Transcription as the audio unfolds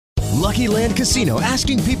Lucky Land Casino,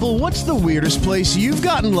 asking people, what's the weirdest place you've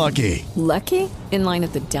gotten lucky? Lucky? In line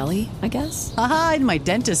at the deli, I guess? Aha, in my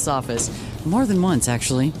dentist's office. More than once,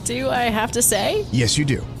 actually. Do I have to say? Yes, you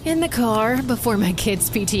do. In the car before my kids'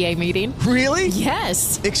 PTA meeting. Really?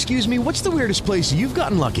 Yes. Excuse me, what's the weirdest place you've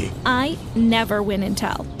gotten lucky? I never win and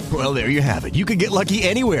tell. Well, there you have it. You can get lucky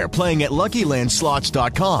anywhere, playing at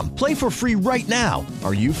LuckyLandSlots.com. Play for free right now.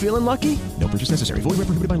 Are you feeling lucky? No purchase necessary. Void where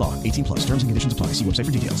prohibited by law. 18 plus. Terms and conditions apply. See website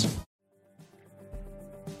for details.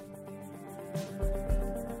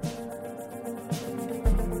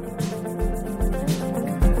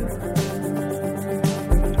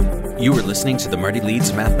 You are listening to the Marty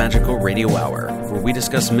Leeds Math Magical Radio Hour, where we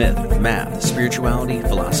discuss myth, math, spirituality,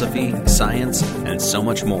 philosophy, science, and so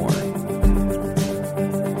much more.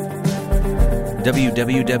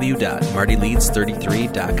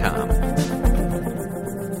 www.martyleeds33.com.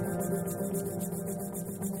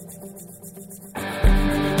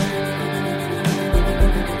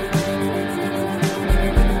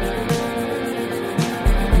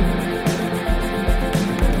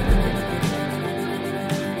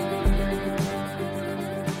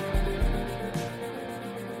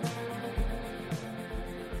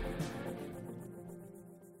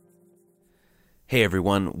 Hey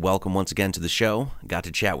everyone, welcome once again to the show. Got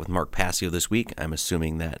to chat with Mark Passio this week. I'm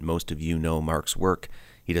assuming that most of you know Mark's work.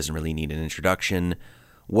 He doesn't really need an introduction.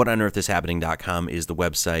 WhatOnEarthIsHappening.com is the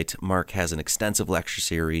website. Mark has an extensive lecture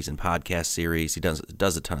series and podcast series. He does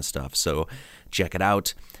a ton of stuff, so check it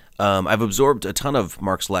out. I've absorbed a ton of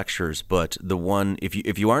Mark's lectures, but the one,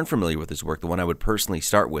 if you aren't familiar with his work, the one I would personally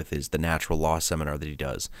start with is the Natural Law Seminar that he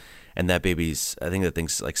does. And that baby's, I think that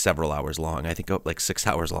thing's like several hours long. I think like 6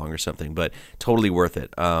 hours long or something, but totally worth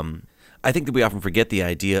it. I think that we often forget the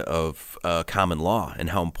idea of common law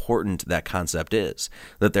and how important that concept is.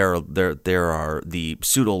 That there are the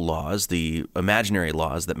pseudo laws, the imaginary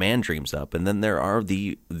laws that man dreams up, and then there are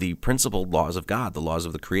the principled laws of God, the laws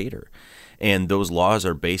of the Creator. And those laws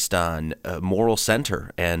are based on a moral center,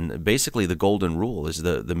 and basically the golden rule is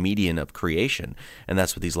the median of creation, and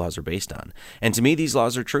that's what these laws are based on. And to me, these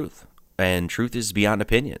laws are truth, and truth is beyond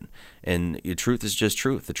opinion, and truth is just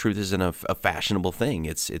truth. The truth isn't a fashionable thing.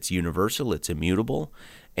 It's universal, it's immutable,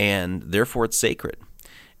 and therefore it's sacred.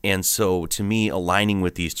 And so to me, aligning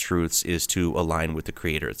with these truths is to align with the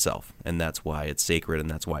Creator itself, and that's why it's sacred, and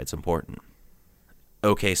that's why it's important.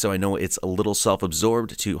 Okay, so I know it's a little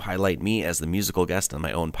self-absorbed to highlight me as the musical guest on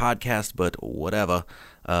my own podcast, but whatever.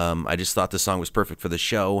 I just thought this song was perfect for the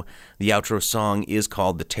show. The outro song is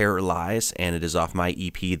called The Terror Lies, and it is off my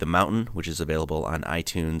EP, The Mountain, which is available on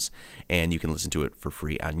iTunes, and you can listen to it for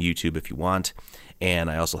free on YouTube if you want. And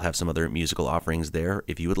I also have some other musical offerings there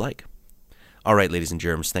if you would like. All right, ladies and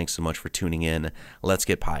germs, thanks so much for tuning in. Let's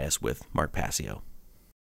get pious with Mark Passio.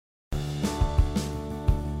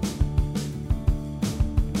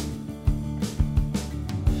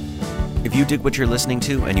 If you dig what you're listening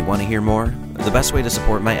to and you want to hear more, the best way to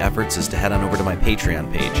support my efforts is to head on over to my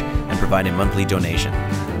Patreon page and provide a monthly donation.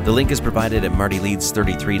 The link is provided at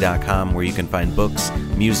martyleeds33.com, where you can find books,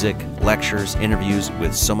 music, lectures, interviews,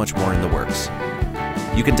 with so much more in the works.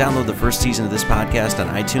 You can download the first season of this podcast on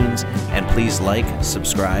iTunes, and please like,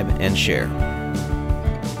 subscribe, and share.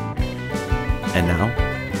 And now,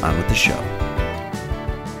 on with the show.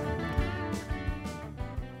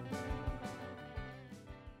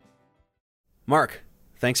 Mark,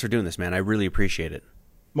 thanks for doing this, man. I really appreciate it.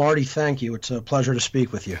 Marty, thank you. It's a pleasure to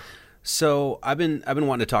speak with you. So I've been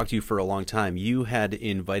wanting to talk to you for a long time. You had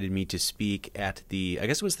invited me to speak at I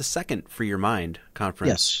guess it was the second Free Your Mind conference.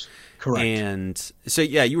 Yes, correct. And so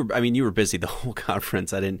yeah, you were busy the whole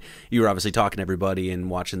conference. You were obviously talking to everybody and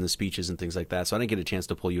watching the speeches and things like that. So I didn't get a chance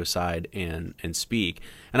to pull you aside and speak.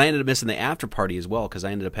 And I ended up missing the after party as well, because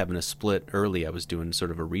I ended up having a split early. I was doing sort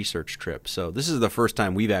of a research trip. So this is the first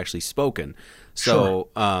time we've actually spoken. So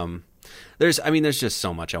sure. There's just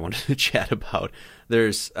so much I wanted to chat about.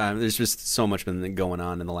 There's just so much been going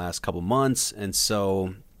on in the last couple months, and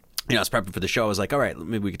so I was prepping for the show. I was like, all right,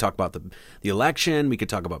 maybe we could talk about the election. We could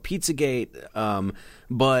talk about Pizzagate,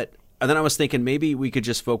 but then I was thinking maybe we could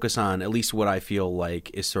just focus on at least what I feel like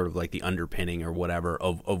is sort of like the underpinning or whatever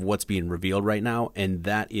of what's being revealed right now, and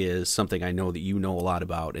that is something I know that you know a lot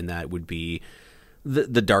about, and that would be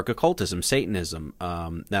the dark occultism, Satanism,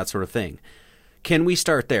 that sort of thing. Can we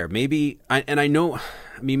start there? Maybe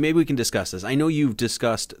we can discuss this. I know you've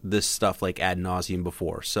discussed this stuff like ad nauseum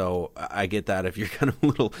before, so I get that if you're kind of a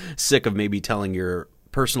little sick of maybe telling your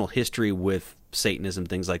personal history with Satanism,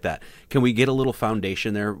 things like that. Can we get a little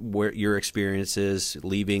foundation there, where your experience is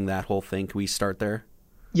leaving that whole thing? Can we start there?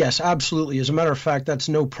 Yes, absolutely. As a matter of fact, that's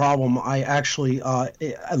no problem. I actually I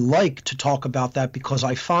like to talk about that because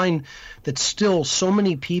I find that still so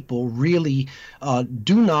many people really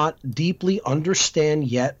do not deeply understand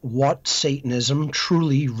yet what Satanism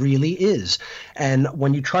truly really is. And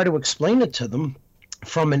when you try to explain it to them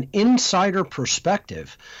from an insider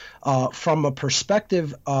perspective, from a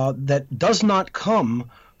perspective that does not come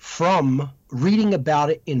from reading about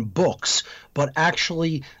it in books, but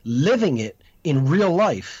actually living it in real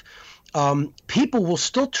life, people will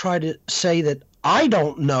still try to say that I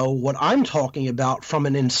don't know what I'm talking about from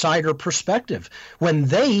an insider perspective when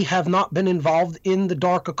they have not been involved in the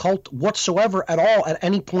dark occult whatsoever at all at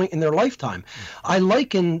any point in their lifetime. I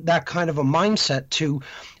liken that kind of a mindset to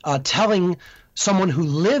telling someone who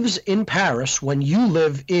lives in Paris when you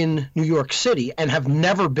live in New York City and have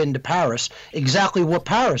never been to Paris exactly what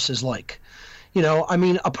Paris is like. You know, I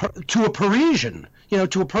mean, to a Parisian, you know,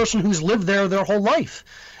 to a person who's lived there their whole life.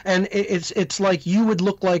 And it's like you would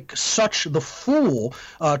look like such the fool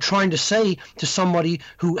trying to say to somebody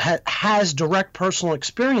who has direct personal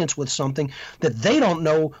experience with something that they don't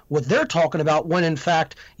know what they're talking about when, in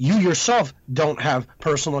fact, you yourself don't have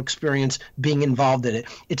personal experience being involved in it.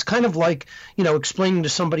 It's kind of like, you know, explaining to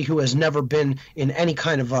somebody who has never been in any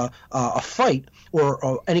kind of a fight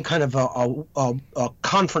or any kind of a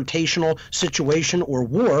confrontational situation or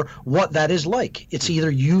war, what that is like. It's either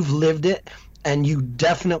you've lived it and you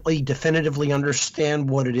definitively understand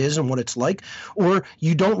what it is and what it's like, or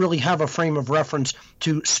you don't really have a frame of reference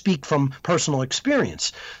to speak from personal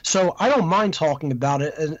experience. So I don't mind talking about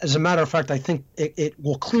it. As a matter of fact, I think it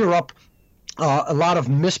will clear up a lot of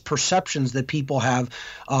misperceptions that people have,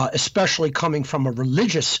 especially coming from a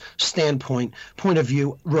religious point of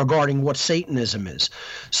view regarding what Satanism is.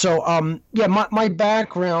 So, my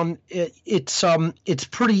background, it's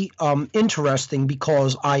pretty interesting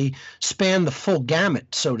because I span the full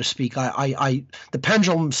gamut, so to speak. The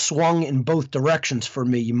pendulum swung in both directions for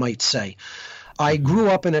me, you might say. I grew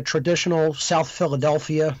up in a traditional South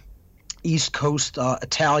Philadelphia, East Coast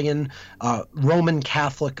Italian, Roman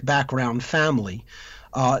Catholic background family.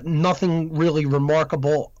 Nothing really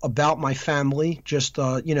remarkable about my family, just,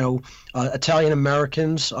 Italian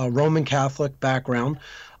Americans, Roman Catholic background.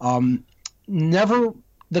 Never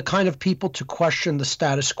the kind of people to question the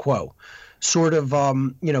status quo. Sort of,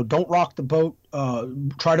 don't rock the boat,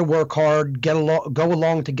 try to work hard, go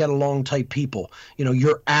along to get along type people. You know,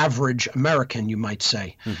 your average American, you might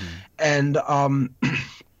say. Mm-hmm. And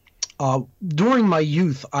during my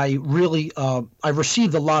youth, I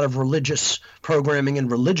received a lot of religious programming and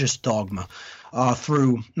religious dogma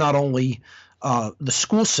through not only the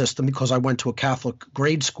school system, because I went to a Catholic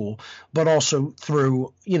grade school, but also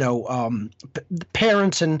through,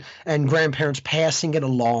 parents and grandparents passing it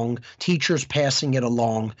along, teachers passing it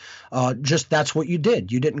along. Just that's what you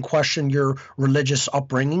did. You didn't question your religious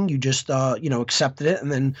upbringing. You just, accepted it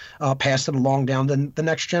and then passed it along down to the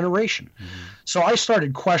next generation. Mm-hmm. So I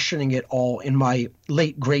started questioning it all in my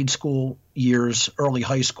late grade school years, early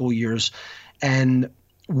high school years. And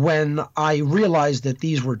when I realized that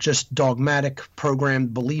these were just dogmatic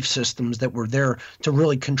programmed belief systems that were there to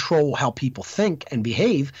really control how people think and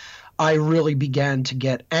behave, I really began to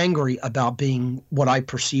get angry about being what I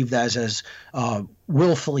perceived as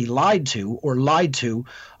willfully lied to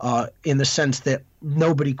in the sense that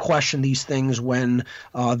nobody questioned these things when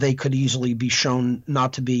they could easily be shown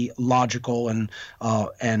not to be logical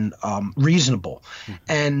and reasonable. Mm-hmm.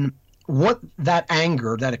 And what that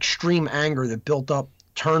anger, that extreme anger that built up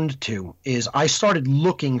turned to is I started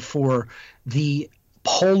looking for the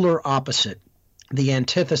polar opposite, the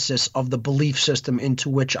antithesis of the belief system into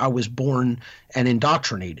which I was born and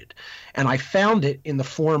indoctrinated. And I found it in the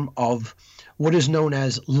form of what is known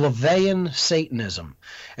as LaVeyan Satanism.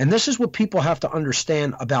 And this is what people have to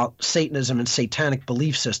understand about Satanism and satanic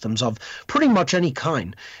belief systems of pretty much any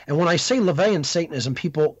kind. And when I say LaVeyan Satanism,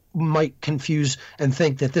 people might confuse and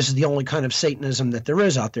think that this is the only kind of Satanism that there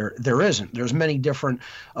is out there. There isn't. There's many different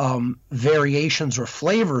variations or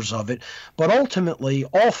flavors of it. But ultimately,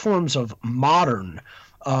 all forms of modern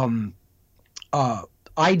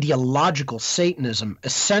ideological Satanism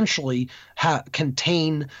essentially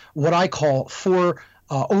contain what I call four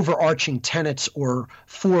overarching tenets or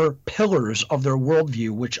four pillars of their worldview,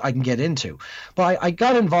 which I can get into. But I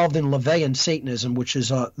got involved in LaVeyan Satanism, which is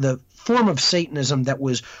the form of Satanism that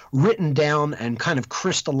was written down and kind of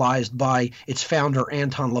crystallized by its founder,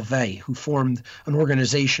 Anton LaVey, who formed an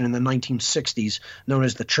organization in the 1960s known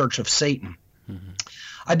as the Church of Satan. Mm-hmm.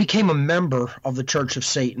 I became a member of the Church of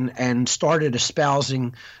Satan and started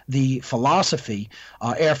espousing the philosophy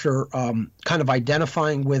after kind of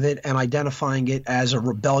identifying with it and identifying it as a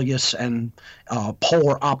rebellious and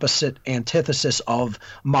polar opposite antithesis of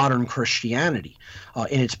modern Christianity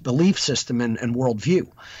in its belief system and worldview.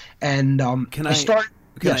 And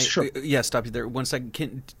Stop you there 1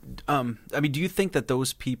 second. Do you think that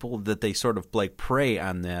those people that they sort of like prey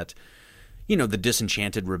on that, the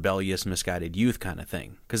disenchanted, rebellious, misguided youth kind of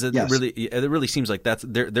thing? Because it really seems like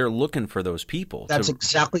they're looking for those people. That's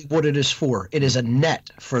exactly what it is for. It is a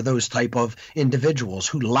net for those type of individuals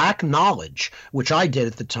who lack knowledge, which I did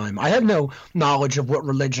at the time. I had no knowledge of what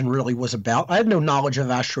religion really was about. I had no knowledge of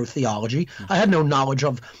astrotheology. I had no knowledge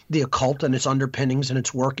of the occult and its underpinnings and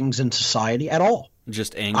its workings in society at all.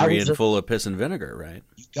 Just angry and full of piss and vinegar, right?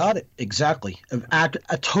 You got it. Exactly. A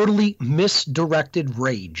totally misdirected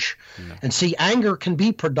rage. Yeah. And see, anger can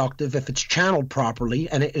be productive if it's channeled properly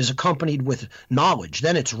and it is accompanied with knowledge.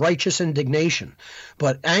 Then it's righteous indignation.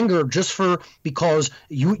 But anger because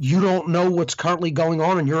you don't know what's currently going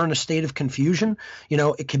on and you're in a state of confusion,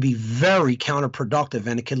 it can be very counterproductive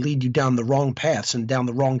and it can lead you down the wrong paths and down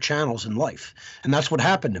the wrong channels in life. And that's what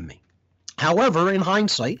happened to me. However, in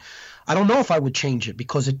hindsight, I don't know if I would change it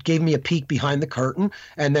because it gave me a peek behind the curtain,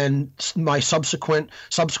 and then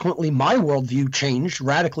subsequently my worldview changed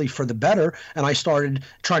radically for the better, and I started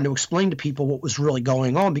trying to explain to people what was really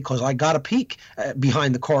going on because I got a peek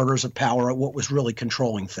behind the corridors of power at what was really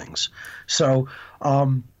controlling things. What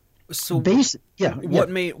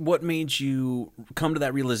made you come to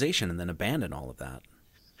that realization and then abandon all of that?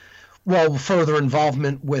 Well, further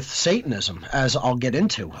involvement with Satanism, as I'll get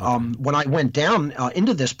into. When I went down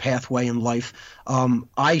into this pathway in life,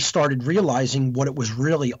 I started realizing what it was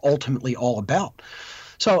really ultimately all about.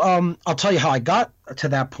 So I'll tell you how I got to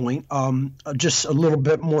that point. Just a little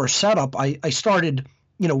bit more setup. I started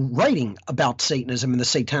writing about Satanism and the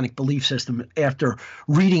satanic belief system after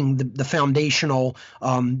reading the foundational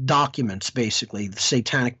documents, basically, the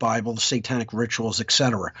Satanic Bible, the Satanic Rituals,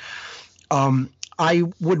 etc. I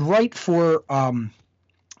would write for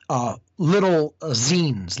little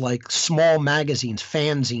zines, like small magazines,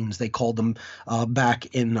 fanzines, they called them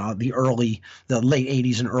back in the late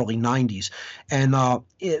 80s and early 90s. And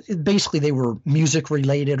basically they were music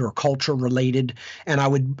related or culture related. And I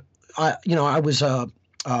was a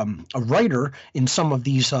writer in some of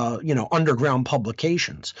these, underground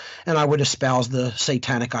publications, and I would espouse the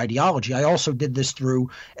satanic ideology. I also did this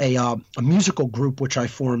through a musical group which I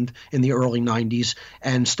formed in the early 90s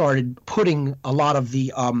and started putting a lot of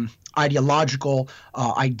the ideological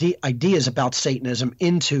ideas about Satanism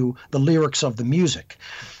into the lyrics of the music.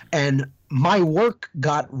 And my work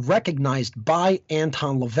got recognized by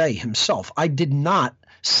Anton LaVey himself. I did not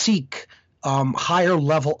seek higher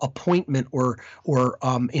level appointment or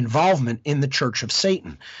involvement in the Church of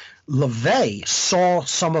Satan. LaVey saw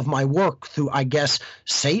some of my work through, I guess,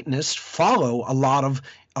 Satanists follow a lot of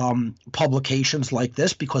publications like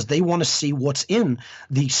this because they want to see what's in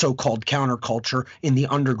the so-called counterculture in the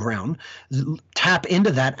underground, tap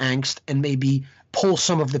into that angst, and maybe pull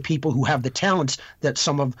some of the people who have the talents that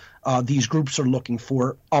some of these groups are looking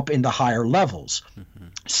for up into higher levels. Mm-hmm.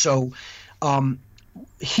 So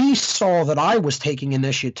he saw that I was taking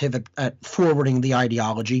initiative at forwarding the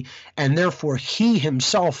ideology, and therefore he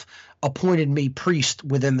himself appointed me priest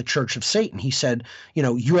within the Church of Satan. He said,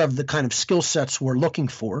 you have the kind of skill sets we're looking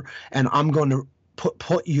for, and I'm going to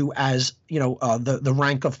put you as, the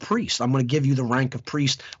rank of priest. I'm going to give you the rank of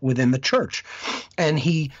priest within the church. And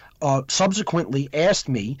he subsequently asked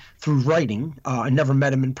me through writing, I never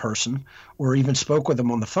met him in person or even spoke with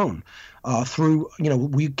him on the phone,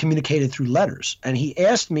 we communicated through letters. And he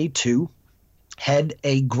asked me to head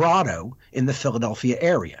a grotto in the Philadelphia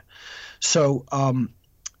area. So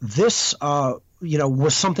this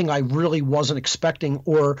was something I really wasn't expecting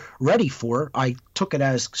or ready for. I took it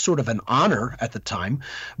as sort of an honor at the time,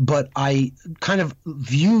 but I kind of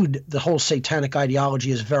viewed the whole satanic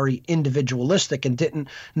ideology as very individualistic and didn't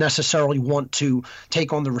necessarily want to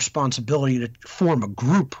take on the responsibility to form a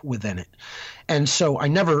group within it. And so I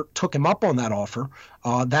never took him up on that offer.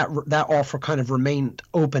 That offer kind of remained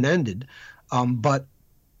open-ended. But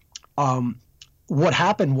what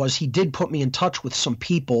happened was he did put me in touch with some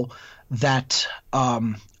people that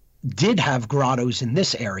did have grottos in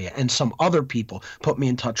this area, and some other people put me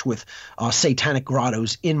in touch with satanic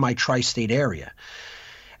grottos in my tri-state area.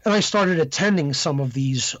 And I started attending some of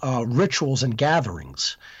these rituals and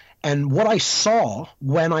gatherings. And what I saw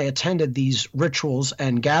when I attended these rituals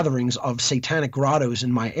and gatherings of satanic grottos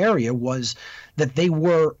in my area was that they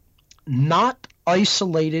were not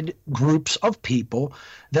isolated groups of people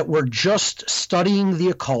that were just studying the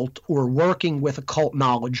occult or working with occult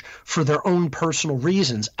knowledge for their own personal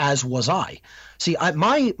reasons, as was I. See,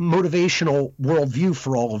 my motivational worldview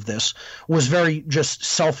for all of this was very just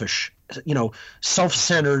selfish,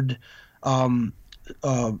 self-centered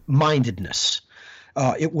mindedness.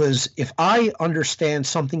 It was, if I understand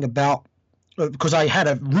something about, because I had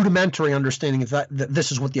a rudimentary understanding of that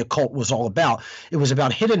this is what the occult was all about. It was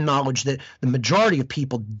about hidden knowledge that the majority of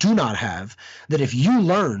people do not have, that if you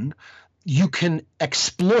learn, you can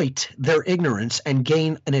exploit their ignorance and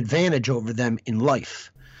gain an advantage over them in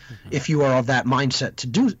life. If you are of that mindset to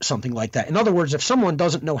do something like that. In other words, if someone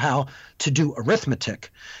doesn't know how to do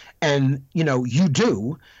arithmetic and, you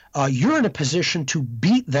do, you're in a position to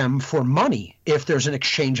beat them for money if there's an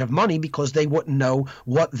exchange of money, because they wouldn't know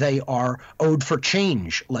what they are owed for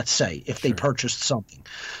change, let's say, if they purchased something.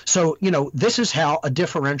 So, this is how a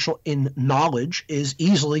differential in knowledge is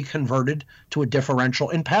easily converted to a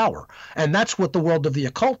differential in power. And that's what the world of the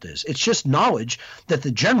occult is. It's just knowledge that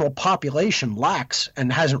the general population lacks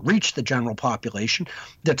and hasn't reached the general population,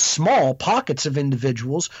 that small pockets of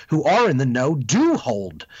individuals who are in the know do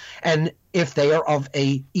hold. And if they are of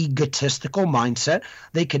a egotistical mindset,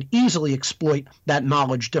 they could easily exploit that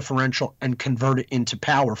knowledge differential and convert it into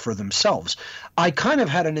power for themselves. I kind of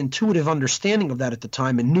had an intuitive understanding of that at the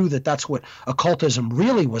time and knew that that's what occultism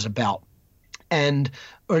really was about. And,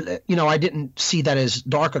 I didn't see that as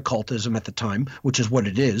dark occultism at the time, which is what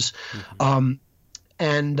it is. I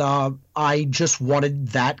just wanted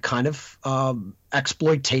that kind of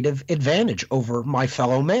exploitative advantage over my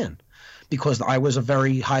fellow man, because I was a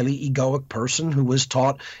very highly egoic person who was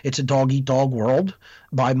taught it's a dog-eat-dog world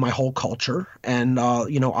by my whole culture. And,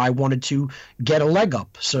 I wanted to get a leg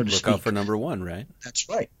up, so to speak. Look out for number one, right? That's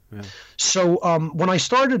right. Yeah. So when I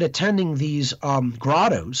started attending these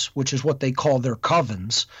grottos, which is what they call their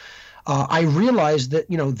covens, I realized that,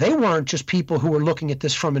 they weren't just people who were looking at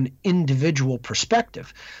this from an individual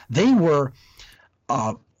perspective. They were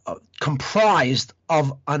comprised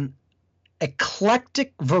of an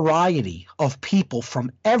eclectic variety of people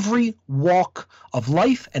from every walk of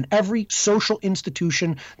life and every social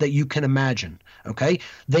institution that you can imagine. Okay,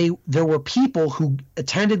 there were people who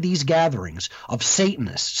attended these gatherings of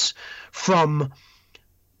Satanists from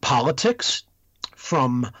politics,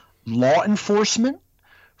 from law enforcement,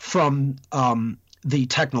 from the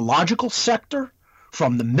technological sector,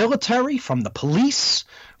 from the military, from the police,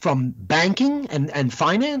 from banking and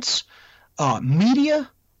finance, media,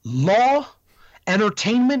 law,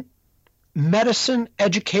 entertainment, medicine,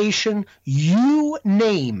 education, you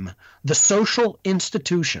name the social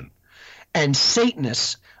institution. And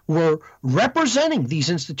Satanists were representing these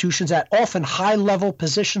institutions at often high-level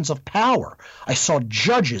positions of power. I saw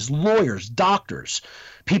judges, lawyers, doctors,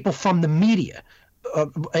 people from the media,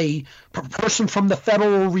 a person from the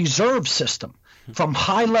Federal Reserve System, from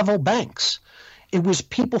high-level banks. It was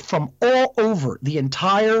people from all over the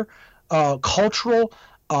entire cultural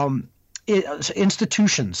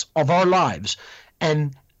institutions of our lives,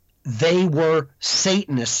 and they were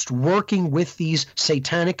Satanists working with these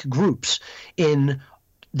satanic groups in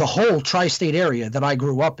the whole tri-state area that I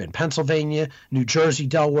grew up in, Pennsylvania, New Jersey,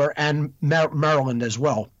 Delaware, and Maryland as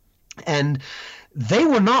well. And they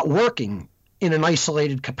were not working in an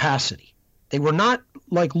isolated capacity. They were not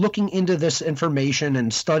like looking into this information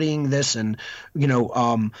and studying this and,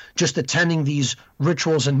 just attending these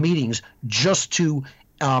rituals and meetings just to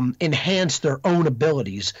enhance their own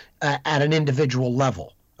abilities at an individual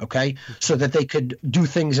level, okay, so that they could do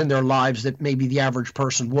things in their lives that maybe the average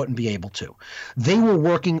person wouldn't be able to. They were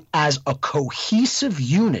working as a cohesive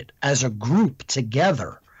unit, as a group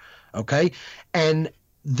together, okay, and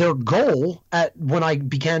their goal, when I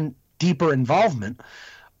began deeper involvement,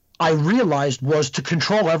 I realized was to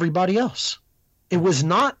control everybody else. It was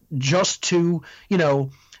not just to,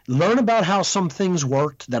 learn about how some things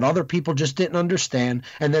worked that other people just didn't understand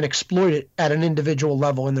and then exploit it at an individual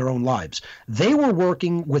level in their own lives. They were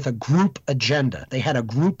working with a group agenda. They had a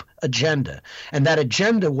group agenda, and that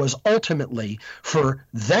agenda was ultimately for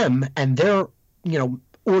them and their,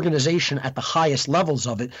 organization at the highest levels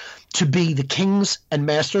of it to be the kings and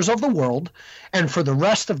masters of the world, and for the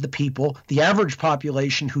rest of the people, the average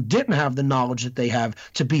population who didn't have the knowledge that they have,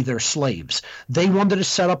 to be their slaves. They wanted to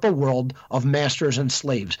set up a world of masters and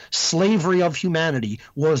slaves. Slavery of humanity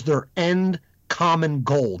was their end common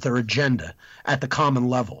goal, their agenda at the common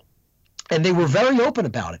level. And they were very open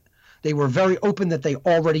about it. They were very open that they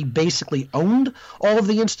already basically owned all of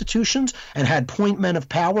the institutions and had point men of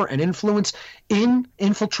power and influence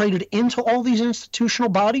infiltrated into all these institutional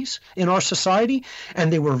bodies in our society.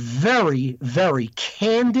 And they were very, very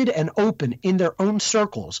candid and open in their own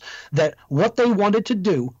circles that what they wanted to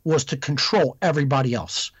do was to control everybody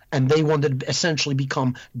else. And they wanted to essentially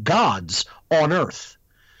become gods on earth.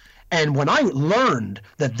 And when I learned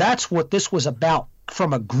that that's what this was about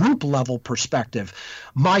from a group level perspective,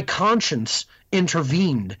 my conscience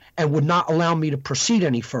intervened and would not allow me to proceed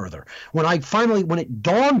any further. When it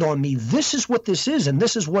dawned on me, this is what this is, and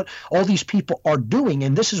this is what all these people are doing,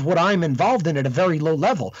 and this is what I'm involved in at a very low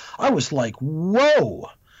level, I was like, whoa,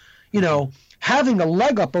 having a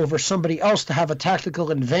leg up over somebody else to have a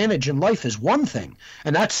tactical advantage in life is one thing,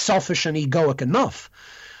 and that's selfish and egoic enough.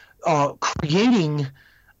 Creating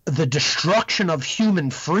the destruction of human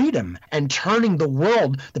freedom and turning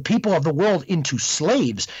the people of the world into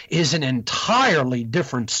slaves is an entirely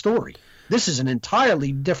different story. This is an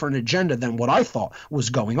entirely different agenda than what I thought was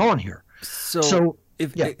going on here. So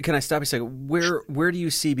can I stop you a second? Where do you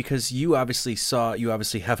see, because you obviously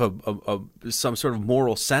have some sort of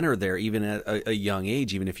moral center there, even at a young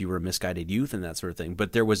age, even if you were a misguided youth and that sort of thing.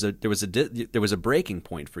 But there was a breaking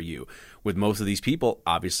point for you with most of these people.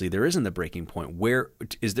 Obviously, there isn't the breaking point. Where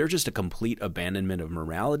is there just a complete abandonment of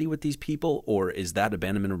morality with these people, or is that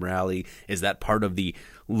abandonment of morality, is that part of the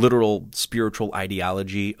literal spiritual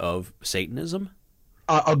ideology of Satanism?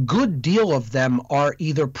 A good deal of them are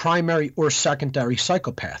either primary or secondary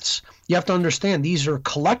psychopaths. You have to understand these are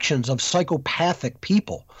collections of psychopathic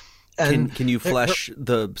people. And can you flesh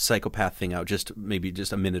the psychopath thing out maybe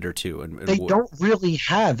just a minute or two? They don't really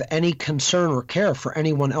have any concern or care for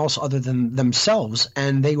anyone else other than themselves,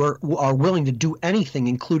 and they are willing to do anything,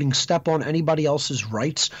 including step on anybody else's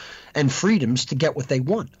rights and freedoms to get what they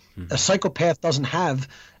want. Mm-hmm. A psychopath doesn't have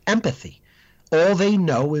empathy. All they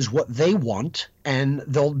know is what they want, and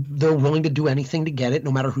they're willing to do anything to get it, no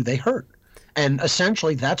matter who they hurt. And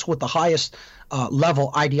essentially, that's what the highest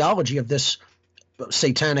level ideology of this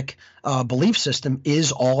satanic belief system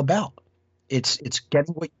is all about. It's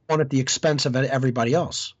getting what you want at the expense of everybody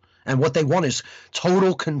else. And what they want is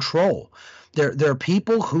total control. They're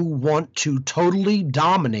people who want to totally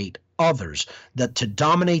dominate others, to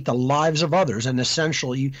dominate the lives of others, and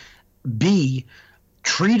essentially be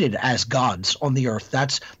treated as gods on the earth.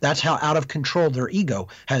 That's how out of control their ego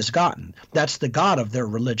has gotten. That's the god of their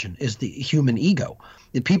religion, is the human ego.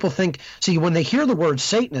 The people think, when they hear the word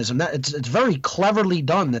Satanism, that it's very cleverly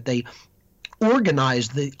done that they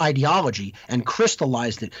organized the ideology and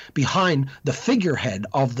crystallized it behind the figurehead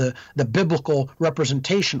of the biblical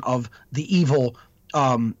representation of the evil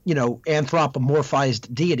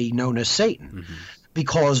anthropomorphized deity known as Satan. Mm-hmm.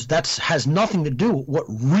 Because that has nothing to do with what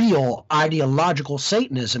real ideological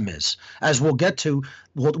Satanism is. As we'll get to,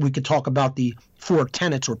 we could talk about the 4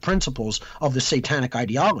 tenets or principles of the satanic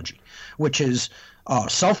ideology, which is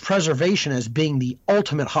self-preservation as being the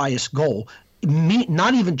ultimate highest goal,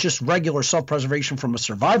 not even just regular self-preservation from a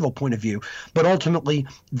survival point of view, but ultimately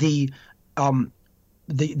the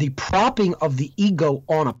propping of the ego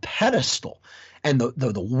on a pedestal and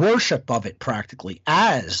the worship of it practically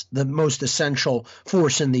as the most essential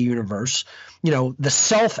force in the universe, the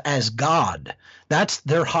self as God. That's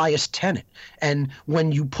their highest tenet. And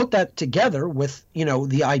when you put that together with,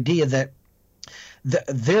 the idea that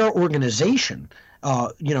their organization,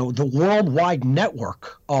 the worldwide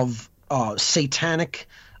network of satanic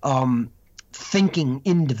thinking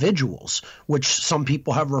individuals, which some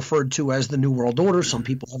people have referred to as the New World Order, some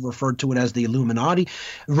people have referred to it as the Illuminati.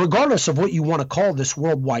 Regardless of what you want to call this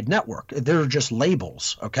worldwide network, they're just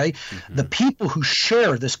labels, okay? Mm-hmm. The people who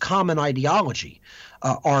share this common ideology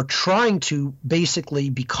are trying to basically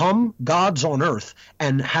become gods on earth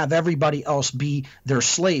and have everybody else be their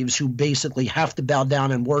slaves who basically have to bow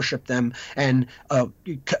down and worship them and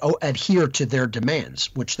adhere to their demands,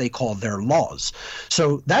 which they call their laws.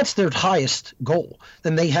 So that's their highest goal.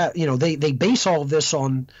 Then they have, they base all of this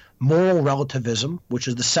on moral relativism, which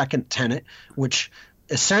is the second tenet, which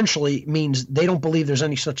essentially means they don't believe there's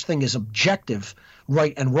any such thing as objective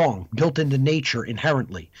right and wrong built into nature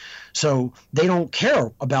inherently. So they don't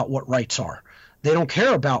care about what rights are. They don't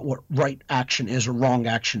care about what right action is or wrong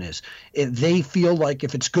action is. They feel like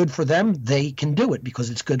if it's good for them, they can do it because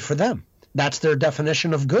it's good for them. That's their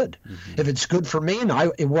definition of good. Mm-hmm. If it's good for me and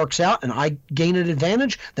it works out and I gain an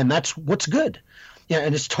advantage, then that's what's good. Yeah,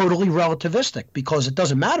 and it's totally relativistic because it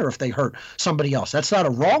doesn't matter if they hurt somebody else. That's not a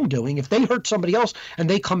wrongdoing. If they hurt somebody else and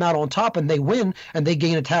they come out on top and they win and they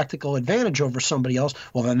gain a tactical advantage over somebody else,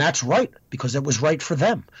 well, then that's right because it was right for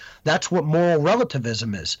them. That's what moral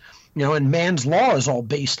relativism is. And man's law is all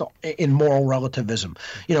based in moral relativism.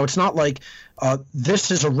 It's not like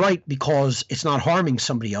this is a right because it's not harming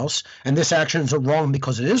somebody else, and this action is a wrong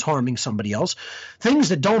because it is harming somebody else. Things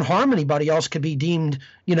that don't harm anybody else could be deemed,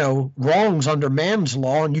 wrongs under man's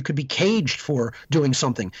law, and you could be caged for doing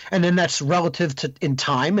something. And then that's relative to in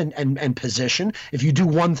time and position. If you do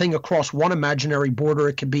one thing across one imaginary border,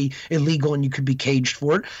 it could be illegal and you could be caged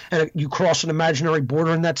for it. And you cross an imaginary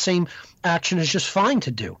border and that same action is just fine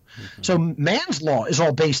to do. Mm-hmm. So man's law is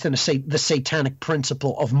all based in the satanic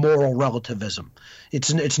principle of moral relativism.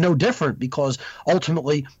 It's no different, because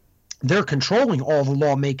ultimately they're controlling all the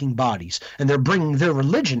lawmaking bodies, and they're bringing their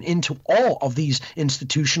religion into all of these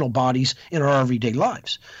institutional bodies in our everyday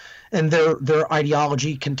lives. And their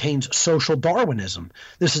ideology contains social Darwinism.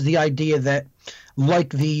 This is the idea that, like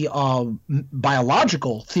the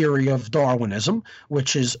biological theory of Darwinism,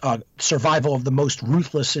 which is survival of the most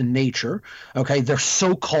ruthless in nature, okay, their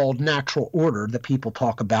so-called natural order that people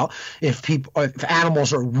talk about, if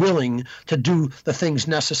animals are willing to do the things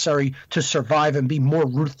necessary to survive and be more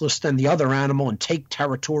ruthless than the other animal and take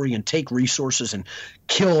territory and take resources and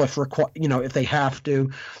kill if they have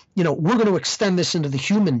to, we're going to extend this into the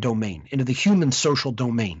human domain, into the human social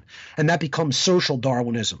domain, and that becomes social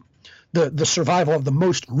Darwinism. The survival of the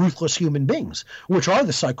most ruthless human beings, which are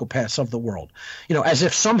the psychopaths of the world, as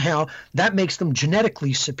if somehow that makes them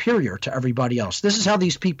genetically superior to everybody else. This is how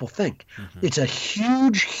these people think. Mm-hmm. It's a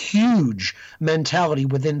huge, huge mentality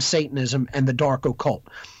within Satanism and the dark occult.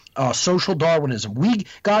 Social Darwinism. We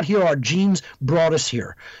got here, our genes brought us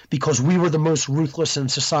here because we were the most ruthless in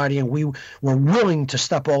society, and we were willing to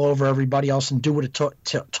step all over everybody else and do what it took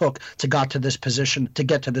to get to this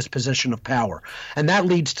position of power. And that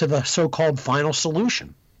leads to the so-called final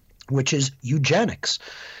solution, which is eugenics.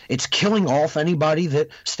 It's killing off anybody that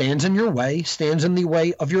stands in your way, stands in the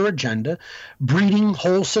way of your agenda, breeding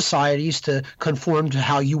whole societies to conform to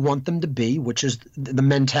how you want them to be, which is the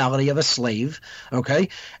mentality of a slave, okay?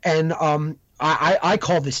 And I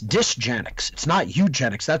call this dysgenics. It's not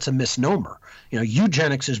eugenics. That's a misnomer.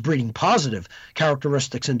 Eugenics is breeding positive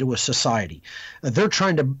characteristics into a society. They're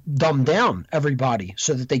trying to dumb down everybody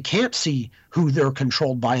so that they can't see who they're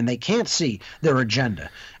controlled by and they can't see their agenda,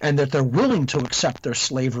 and that they're willing to accept their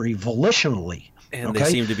slavery volitionally. And they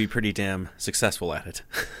seem to be pretty damn successful at it.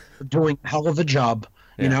 Doing a hell of a job.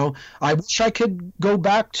 Yeah. I wish I could go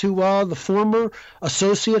back to the former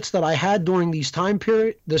associates that I had during this time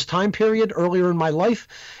period earlier in my life,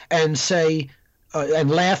 and say,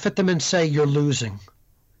 and laugh at them and say, "You're losing."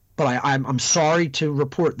 But I'm sorry to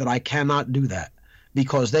report that I cannot do that,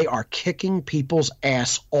 because they are kicking people's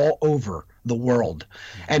ass all over the world.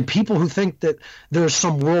 And people who think that there's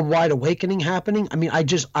some worldwide awakening happening,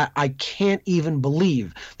 I can't even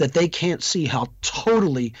believe that they can't see how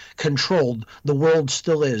totally controlled the world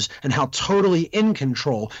still is, and how totally in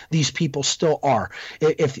control these people still are.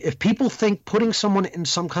 If people think putting someone in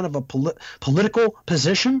some kind of a political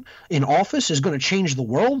position in office is going to change the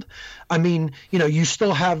world, you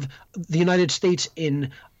still have the United States in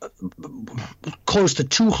close to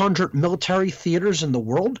 200 military theaters in the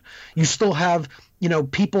world. You still have,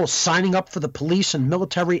 people signing up for the police and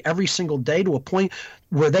military every single day, to a point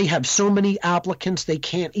where they have so many applicants they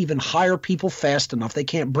can't even hire people fast enough. They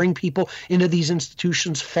can't bring people into these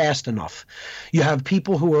institutions fast enough. You have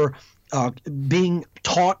people who are being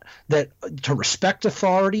taught that to respect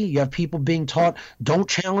authority. You have people being taught, don't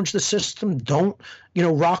challenge the system, don't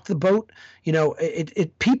rock the boat.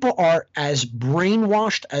 People are as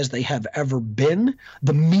brainwashed as they have ever been.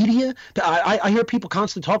 The media, I hear people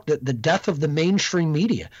constantly talk that the death of the mainstream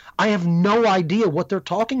media. I have no idea what they're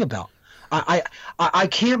talking about. I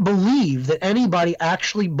can't believe that anybody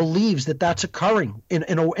actually believes that that's occurring in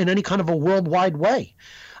any kind of a worldwide way.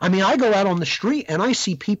 I go out on the street and I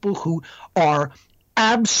see people who are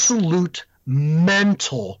absolute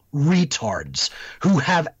mental retards, who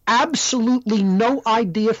have absolutely no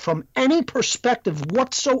idea from any perspective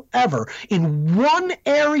whatsoever in one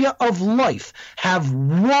area of life, have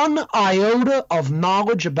one iota of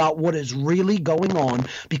knowledge about what is really going on,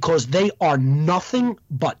 because they are nothing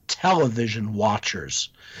but television watchers.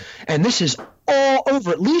 And this is all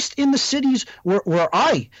over, at least in the cities where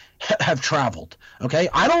I have traveled. Okay,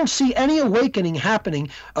 I don't see any awakening happening,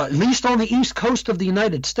 at least on the East Coast of the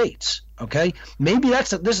United States. Okay, maybe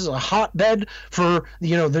this is a hotbed for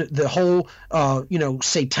the whole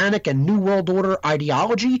satanic and New World Order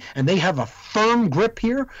ideology, and they have a firm grip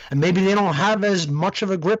here, and maybe they don't have as much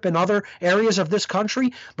of a grip in other areas of this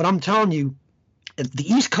country. But I'm telling you, the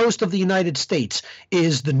East Coast of the United States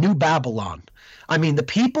is the new Babylon. The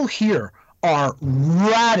people here are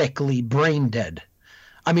radically brain dead.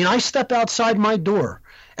 I step outside my door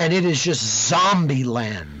and it is just zombie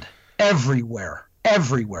land everywhere.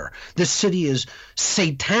 Everywhere. This city is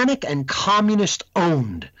satanic and communist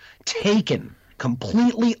owned, taken,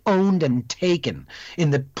 completely owned and taken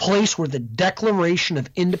in the place where the Declaration of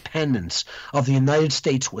Independence of the United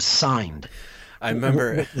States was signed. I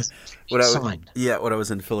remember when I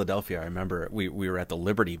was in Philadelphia, I remember we were at the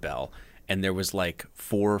Liberty Bell, and there was like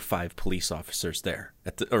 4 or 5 police officers there,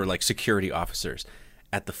 or like security officers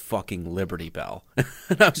at the fucking Liberty Bell.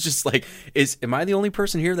 And I was just like, am I the only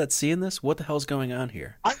person here that's seeing this? What the hell's going on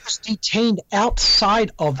here? I was detained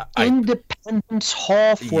outside of Independence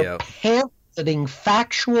Hall for pamphleting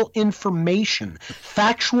factual information,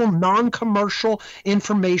 factual non-commercial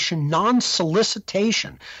information,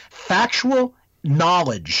 non-solicitation, factual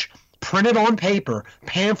knowledge, printed on paper,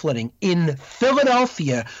 pamphleting in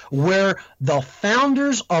Philadelphia, where the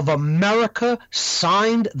founders of America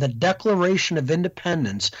signed the Declaration of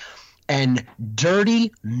Independence, and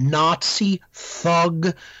dirty Nazi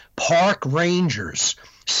thug park rangers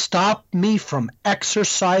stopped me from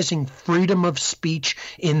exercising freedom of speech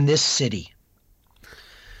in this city.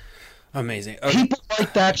 Amazing. Okay. People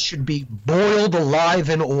like that should be boiled alive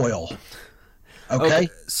in oil. Okay.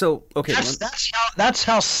 That's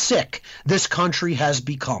how sick this country has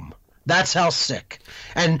become. That's how sick.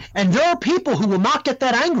 And there are people who will not get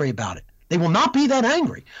that angry about it. They will not be that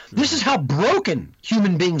angry. This is how broken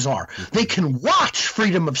human beings are. They can watch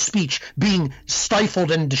freedom of speech being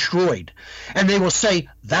stifled and destroyed, and they will say,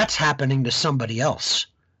 that's happening to somebody else.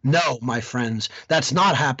 No, my friends, that's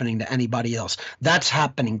not happening to anybody else. That's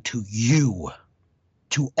happening to you,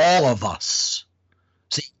 to all of us.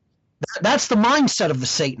 See, that's the mindset of the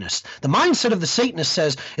Satanist. The mindset of the Satanist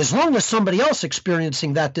says, as long as somebody else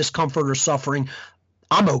experiencing that discomfort or suffering,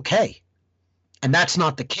 I'm okay. And that's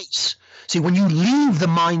not the case. See, when you leave the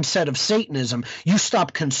mindset of Satanism, you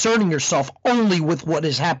stop concerning yourself only with what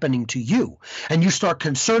is happening to you, and you start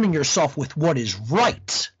concerning yourself with what is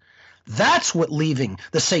right. That's what leaving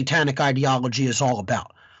the satanic ideology is all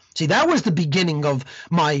about. See, that was the beginning of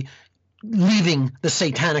my leaving the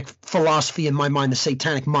satanic philosophy in my mind, the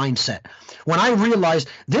satanic mindset. When I realized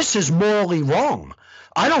this is morally wrong.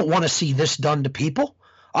 I don't want to see this done to people.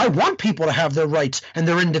 I want people to have their rights and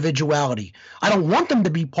their individuality. I don't want them to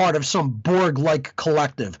be part of some Borg-like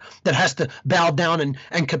collective that has to bow down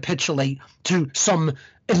and capitulate to some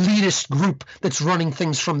elitist group that's running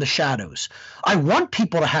things from the shadows. I want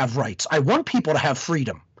people to have rights. I want people to have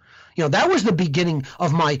freedom. You know, that was the beginning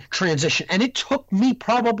of my transition, and it took me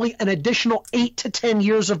probably an additional 8 to 10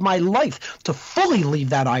 years of my life to fully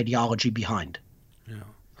leave that ideology behind. Yeah.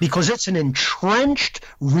 Because it's an entrenched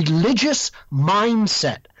religious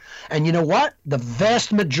mindset. And you know what? The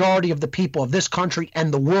vast majority of the people of this country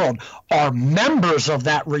and the world are members of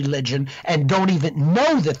that religion and don't even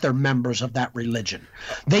know that they're members of that religion.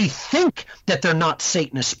 They think that they're not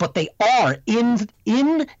Satanists, but they are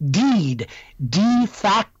indeed de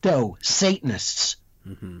facto Satanists.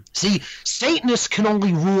 Mm-hmm. See, Satanists can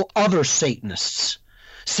only rule other Satanists.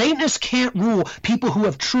 Satanists can't rule people who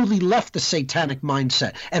have truly left the satanic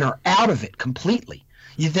mindset and are out of it completely.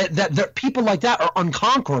 That people like that are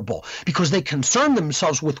unconquerable because they concern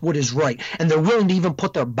themselves with what is right, and they're willing to even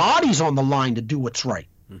put their bodies on the line to do what's right.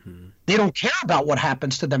 Mm-hmm. They don't care about what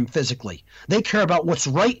happens to them physically. They care about what's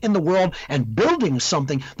right in the world and building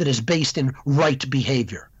something that is based in right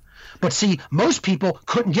behavior. But see, most people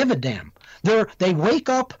couldn't give a damn. They wake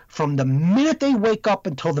up from the minute they wake up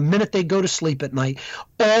until the minute they go to sleep at night.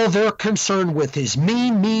 All they're concerned with is me.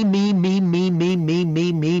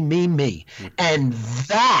 And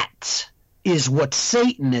that is what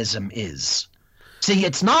Satanism is. See,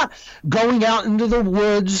 it's not going out into the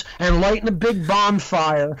woods and lighting a big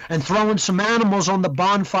bonfire and throwing some animals on the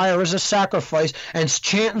bonfire as a sacrifice and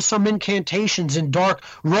chanting some incantations in dark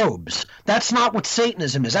robes. That's not what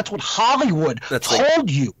Satanism is. That's what Hollywood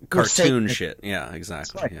told you. Cartoon shit. Yeah,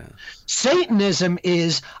 exactly. Right. Yeah. Satanism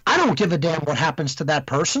is, I don't give a damn what happens to that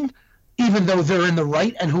person, even though they're in the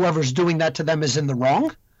right and whoever's doing that to them is in the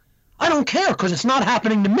wrong. I don't care because it's not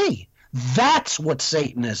happening to me. That's what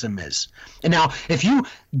Satanism is. And now, if you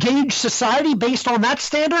gauge society based on that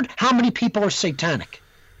standard, how many people are satanic?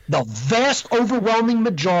 The vast, overwhelming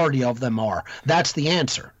majority of them are. That's the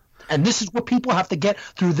answer. And this is what people have to get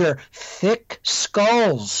through their thick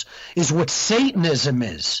skulls, is what Satanism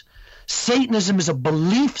is. Satanism is a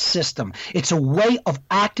belief system. It's a way of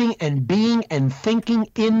acting and being and thinking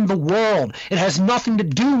in the world. It has nothing to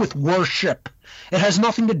do with worship. It has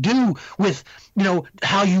nothing to do with,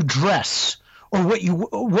 how you dress or what you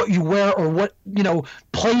wear or what,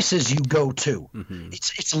 places you go to. Mm-hmm.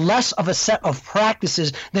 It's less of a set of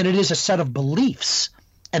practices than it is a set of beliefs.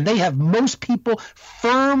 And they have most people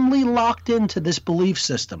firmly locked into this belief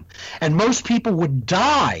system. And most people would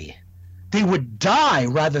die. They would die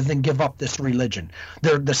rather than give up this religion.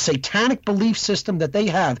 The satanic belief system that they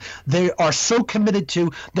have, they are so committed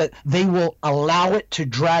to that they will allow it to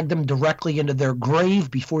drag them directly into their grave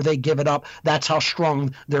before they give it up. That's how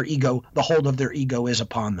strong their ego, the hold of their ego is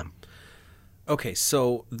upon them. Okay,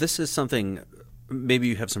 so this is something, maybe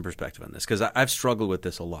you have some perspective on this, because I've struggled with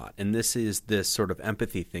this a lot. And this is this sort of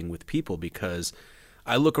empathy thing with people, because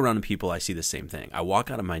I look around at people, I see the same thing. I walk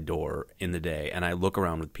out of my door in the day and I look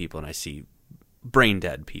around with people and I see brain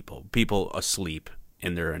dead people, people asleep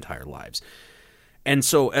in their entire lives. And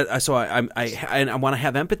so I want to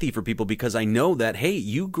have empathy for people, because I know that, hey,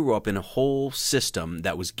 you grew up in a whole system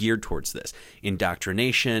that was geared towards this.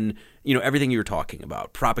 Indoctrination, everything you were talking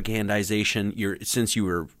about, propagandization, since you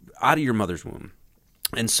were out of your mother's womb.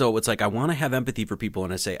 And so it's like I want to have empathy for people,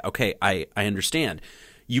 and I say, okay, I understand.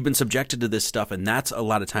 You've been subjected to this stuff, and that's a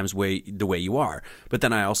lot of times the way you are. But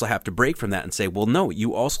then I also have to break from that and say, well, no,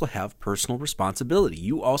 you also have personal responsibility.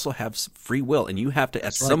 You also have free will, and you have to,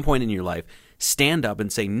 at some point in your life, stand up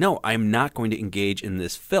and say, no, I'm not going to engage in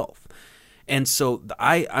this filth. And so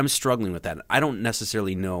I'm struggling with that. I don't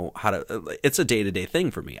necessarily know how to – it's a day-to-day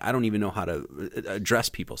thing for me. I don't even know how to address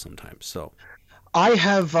people sometimes. So I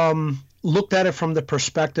have looked at it from the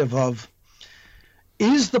perspective of,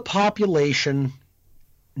 is the population –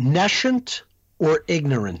 nescient or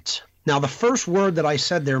ignorant? Now, the first word that I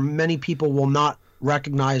said there, many people will not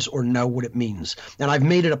recognize or know what it means. And I've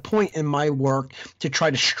made it a point in my work to try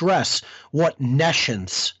to stress what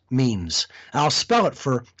nescience means. I'll spell it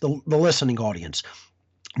for the listening audience.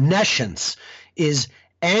 Nescience is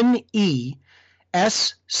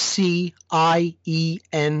Nescience.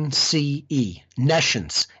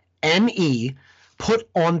 Nescience. Ne put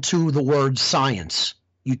onto the word science.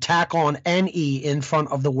 You tack on N-E in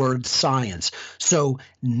front of the word science. So,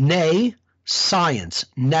 science,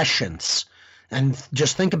 nescience. And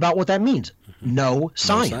just think about what that means. No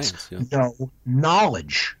science. No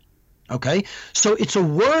knowledge. Okay? So it's a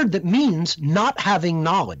word that means not having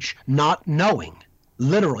knowledge, not knowing.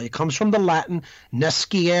 Literally, it comes from the Latin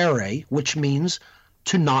nesciere, which means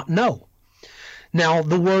to not know. Now,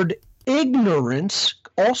 the word ignorance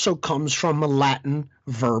also comes from a Latin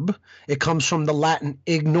verb. It comes from the Latin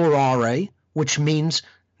ignorare, which means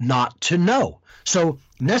not to know. So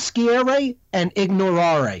nesciere and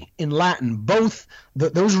ignorare in Latin, both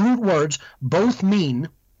those root words both mean,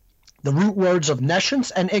 the root words of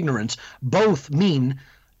nescience and ignorance both mean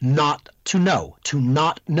not to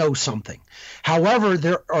not know something. However,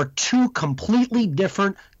 there are two completely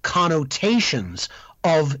different connotations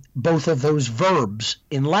of both of those verbs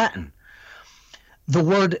in Latin. The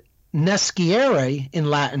word nesciere in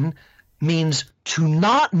Latin means to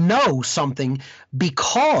not know something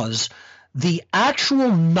because the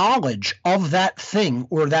actual knowledge of that thing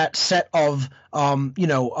or that set of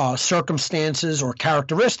circumstances or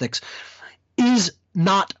characteristics is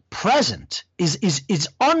not present, is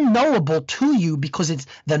unknowable to you, because it's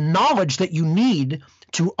the knowledge that you need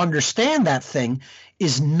to understand that thing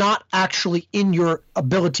is not actually in your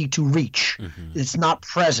ability to reach. It's not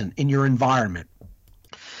present in your environment.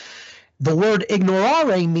 The word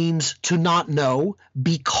ignorare means to not know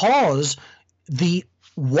because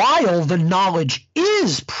while the knowledge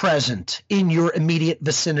is present in your immediate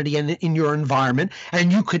vicinity and in your environment,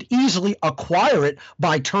 and you could easily acquire it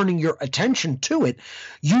by turning your attention to it,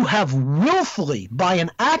 you have willfully, by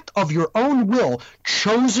an act of your own will,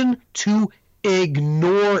 chosen to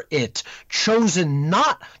ignore it, chosen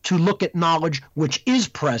not to look at knowledge which is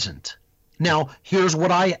present. Now, here's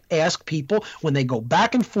what I ask people when they go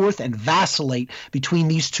back and forth and vacillate between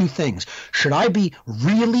these two things. Should I be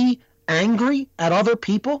really angry at other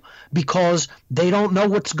people because they don't know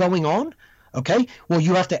what's going on? Okay, well,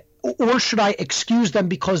 you have to, or should I excuse them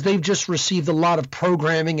because they've just received a lot of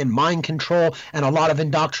programming and mind control and a lot of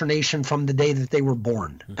indoctrination from the day that they were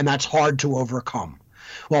born, and that's hard to overcome?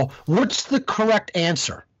 Well, what's the correct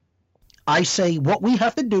answer? I say what we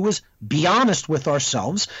have to do is be honest with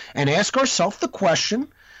ourselves and ask ourselves the question,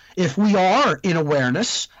 if we are in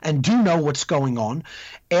awareness and do know what's going on,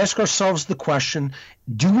 ask ourselves the question,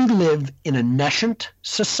 do we live in a nescient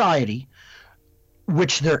society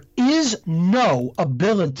which there is no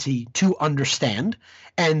ability to understand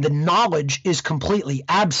and the knowledge is completely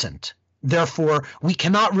absent? Therefore, we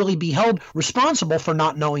cannot really be held responsible for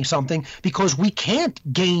not knowing something because we can't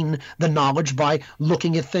gain the knowledge by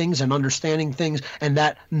looking at things and understanding things, and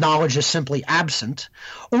that knowledge is simply absent.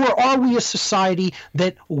 Or are we a society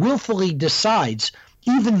that willfully decides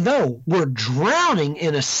even though we're drowning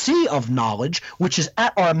in a sea of knowledge, which is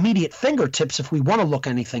at our immediate fingertips if we want to look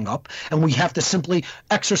anything up, and we have to simply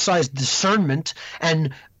exercise discernment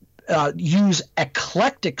and use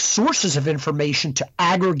eclectic sources of information to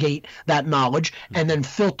aggregate that knowledge and then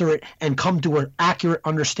filter it and come to an accurate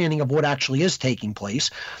understanding of what actually is taking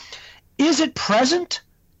place. Is it present?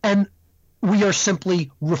 And we are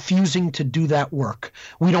simply refusing to do that work.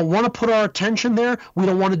 We don't want to put our attention there. We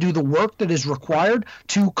don't want to do the work that is required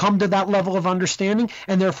to come to that level of understanding,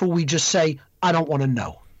 and therefore we just say, I don't want to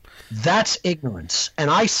know. That's ignorance. And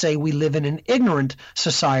I say we live in an ignorant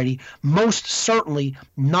society, most certainly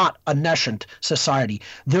not a nescient society.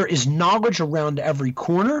 There is knowledge around every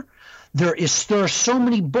corner. There are so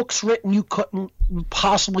many books written you couldn't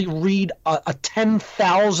possibly read a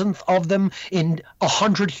 10,000th of them in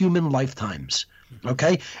 100 human lifetimes.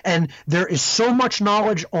 Okay? And there is so much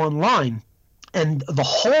knowledge online. And the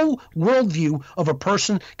whole worldview of a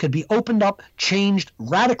person could be opened up, changed,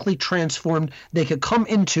 radically transformed. They could come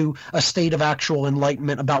into a state of actual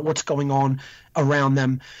enlightenment about what's going on around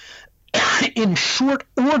them in short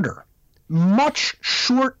order, much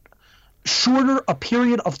shorter a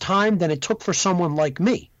period of time than it took for someone like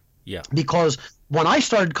me. Yeah. Because when I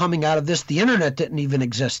started coming out of this, the internet didn't even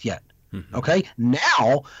exist yet. Okay,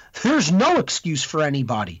 now there's no excuse for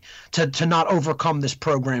anybody to not overcome this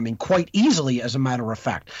programming quite easily, as a matter of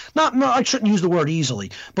fact. No, I shouldn't use the word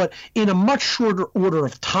easily, but in a much shorter order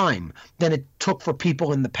of time than it took for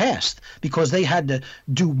people in the past, because they had to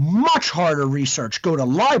do much harder research, go to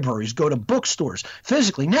libraries, go to bookstores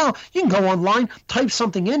physically. Now you can go online, type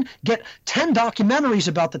something in, get 10 documentaries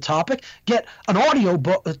about the topic, get an audio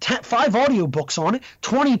book, 5 audio books on it,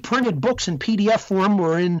 20 printed books in PDF form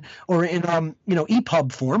or in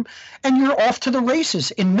EPUB form, and you're off to the races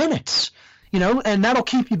in minutes, and that'll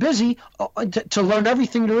keep you busy to learn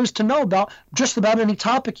everything there is to know about just about any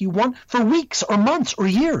topic you want for weeks or months or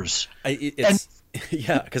years.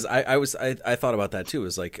 Yeah, because I thought about that too.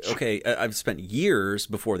 It's like, okay, I've spent years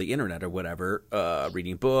before the internet or whatever,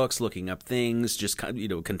 reading books, looking up things, just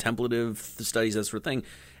contemplative studies, that sort of thing.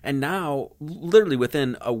 And now, literally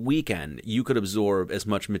within a weekend, you could absorb as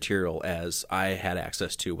much material as I had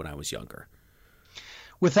access to when I was younger.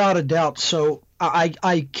 Without a doubt. So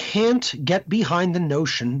I can't get behind the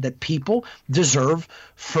notion that people deserve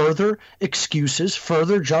further excuses,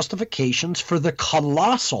 further justifications for the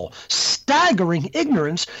colossal, staggering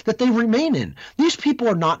ignorance that they remain in. These people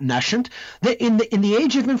are not nescient. In the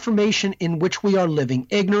age of information in which we are living,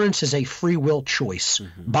 ignorance is a free will choice.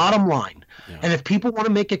 Bottom line. Yeah. And if people want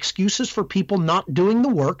to make excuses for people not doing the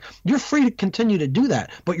work, you're free to continue to do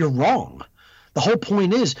that, but you're wrong. The whole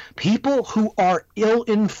point is people who are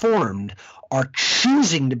ill-informed are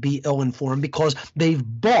choosing to be ill-informed because they've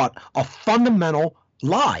bought a fundamental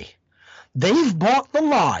lie. They've bought the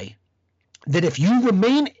lie that if you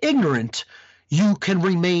remain ignorant, you can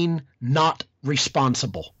remain not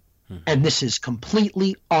responsible. And this is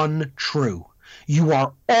completely untrue. You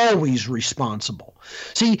are always responsible.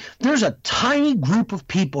 See, there's a tiny group of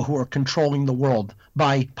people who are controlling the world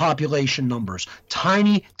by population numbers.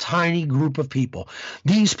 Tiny, tiny group of people.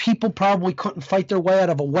 These people probably couldn't fight their way out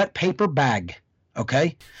of a wet paper bag,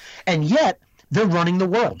 okay? And yet, they're running the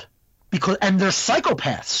world. And they're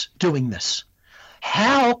psychopaths doing this.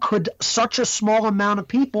 How could such a small amount of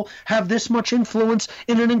people have this much influence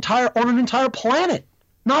on an entire planet?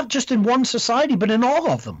 Not just in one society, but in all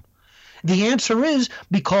of them. The answer is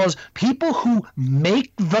because people who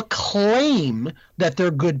make the claim that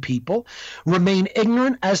they're good people remain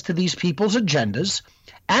ignorant as to these people's agendas,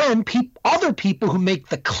 and other people who make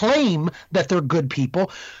the claim that they're good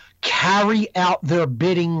people carry out their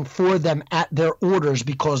bidding for them at their orders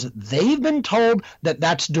because they've been told that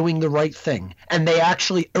that's doing the right thing, and they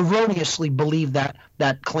actually erroneously believe that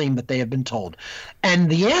claim that they have been told.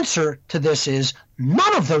 And the answer to this is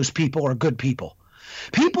none of those people are good people.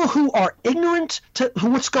 People who are ignorant to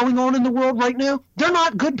what's going on in the world right now, they're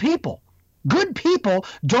not good people. Good people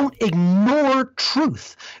don't ignore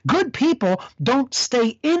truth. Good people don't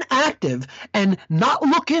stay inactive and not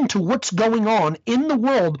look into what's going on in the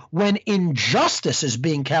world when injustice is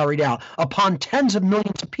being carried out upon tens of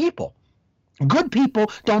millions of people. Good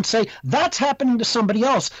people don't say, that's happening to somebody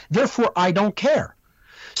else, therefore I don't care.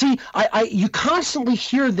 See, you constantly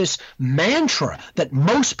hear this mantra that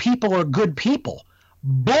most people are good people.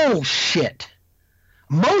 Bullshit.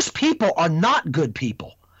 Most people are not good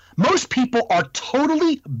people. Most people are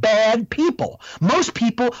totally bad people. Most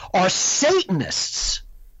people are Satanists.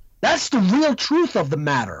 That's the real truth of the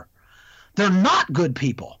matter. They're not good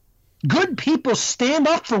people. Good people stand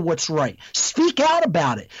up for what's right, speak out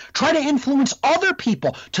about it, try to influence other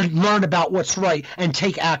people to learn about what's right and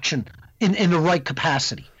take action in the right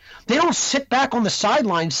capacity. They don't sit back on the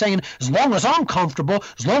sidelines saying, as long as I'm comfortable,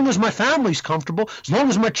 as long as my family's comfortable, as long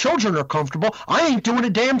as my children are comfortable, I ain't doing a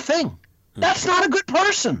damn thing. That's not a good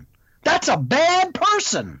person. That's a bad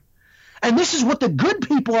person. And this is what the good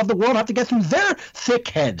people of the world have to get through their thick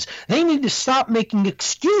heads. They need to stop making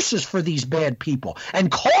excuses for these bad people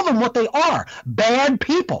and call them what they are, bad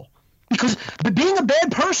people. Because being a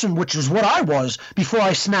bad person, which is what I was before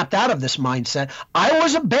I snapped out of this mindset, I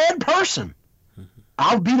was a bad person.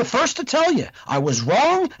 I'll be the first to tell you. I was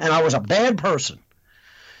wrong and I was a bad person.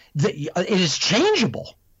 It is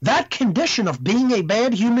changeable. That condition of being a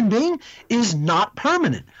bad human being is not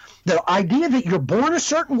permanent. The idea that you're born a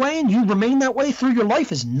certain way and you remain that way through your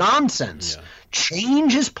life is nonsense. Yeah.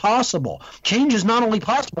 Change is possible. Change is not only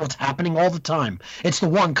possible, it's happening all the time. It's the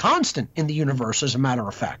one constant in the universe, as a matter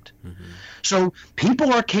of fact. Mm-hmm. So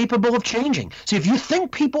people are capable of changing. See, if you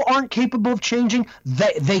think people aren't capable of changing,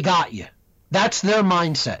 they got you. That's their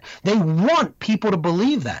mindset. They want people to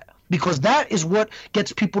believe that because that is what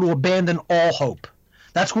gets people to abandon all hope.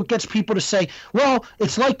 That's what gets people to say, well,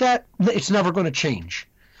 it's like that, it's never going to change.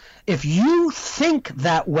 If you think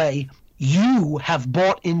that way, you have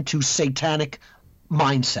bought into satanic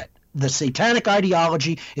mindset. The satanic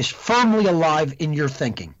ideology is firmly alive in your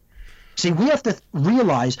thinking. See, we have to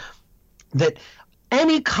realize that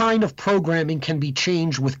any kind of programming can be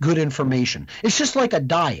changed with good information. It's just like a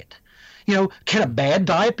diet. You know, can a bad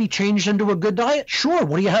diet be changed into a good diet? Sure.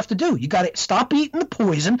 What do you have to do? You got to stop eating the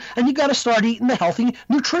poison and you got to start eating the healthy,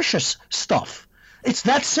 nutritious stuff. It's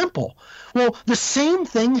that simple. Well, the same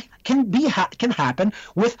thing can happen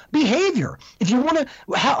with behavior. If you want to,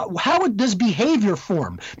 how does behavior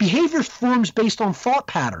form? Behavior forms based on thought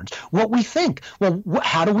patterns, what we think. Well,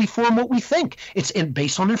 how do we form what we think? It's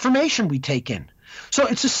based on information we take in. So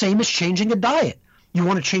it's the same as changing a diet. You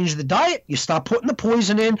want to change the diet, you stop putting the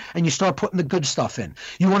poison in and you start putting the good stuff in.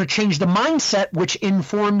 You want to change the mindset, which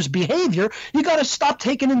informs behavior, you got to stop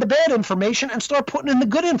taking in the bad information and start putting in the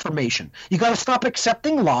good information. You got to stop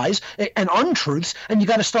accepting lies and untruths, and you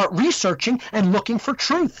got to start researching and looking for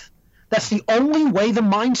truth. That's the only way the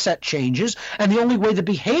mindset changes, and the only way the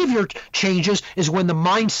behavior changes is when the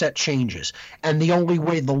mindset changes. And the only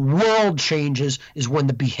way the world changes is when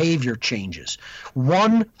the behavior changes.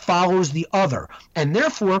 One follows the other. And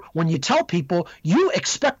therefore, when you tell people you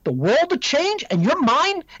expect the world to change and your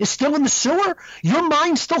mind is still in the sewer, your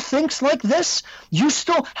mind still thinks like this, you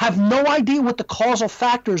still have no idea what the causal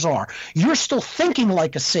factors are. You're still thinking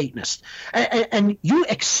like a Satanist. And you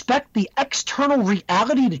expect the external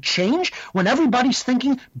reality to change when everybody's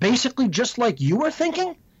thinking basically just like you were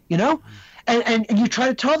thinking, you know? And you try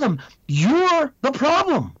to tell them, you're the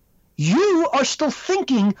problem. You are still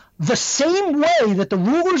thinking the same way that the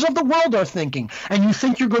rulers of the world are thinking, and you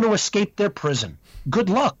think you're going to escape their prison. Good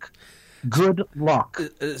luck. Good luck.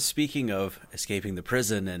 Speaking of escaping the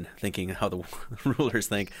prison and thinking how the rulers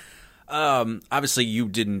think, obviously you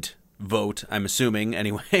didn't vote, I'm assuming,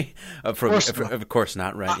 anyway. Of course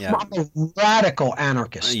not, right? Yeah. I'm a radical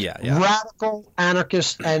anarchist. Yeah. Radical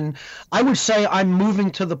anarchist, and I would say I'm moving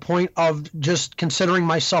to the point of just considering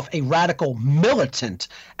myself a radical militant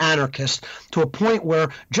anarchist, to a point where,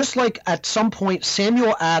 just like at some point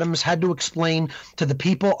Samuel Adams had to explain to the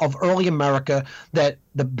people of early America that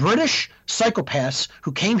the British psychopaths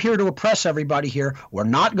who came here to oppress everybody here were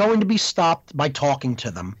not going to be stopped by talking to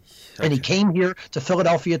them. Okay. And he came here to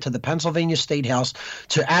Philadelphia, to the Pennsylvania State House,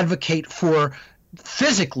 to advocate for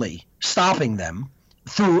physically stopping them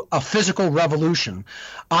through a physical revolution.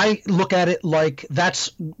 I look at it like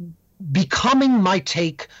that's becoming my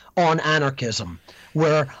take on anarchism,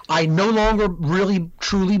 where I no longer really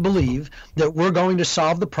truly believe that we're going to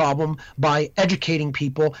solve the problem by educating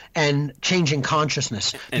people and changing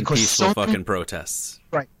consciousness. And because peaceful fucking protests.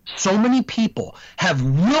 Right. So many people have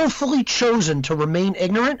willfully chosen to remain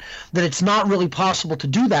ignorant that it's not really possible to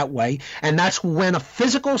do that way, and that's when a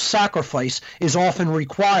physical sacrifice is often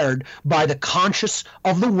required by the conscious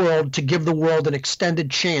of the world to give the world an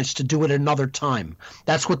extended chance to do it another time.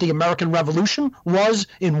 That's what the American Revolution was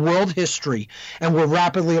in world history, and we're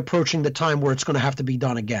rapidly approaching the time where it's going to have to be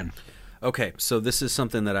done again. Okay, so this is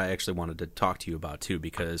something that I actually wanted to talk to you about too,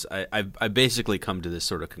 because I basically come to this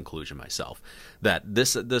sort of conclusion myself, that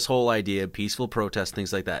this whole idea of peaceful protest,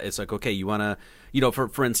 things like that, it's like, okay, you want to,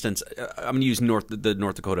 for instance, I'm going to use the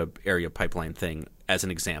North Dakota area pipeline thing as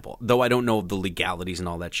an example, though I don't know the legalities and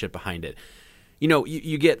all that shit behind it. you know,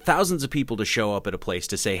 you get thousands of people to show up at a place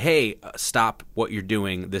to say, hey, stop what you're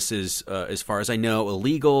doing. This is, as far as I know,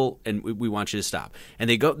 illegal, and we want you to stop. And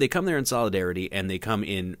they come there in solidarity, and they come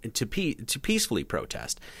in to peacefully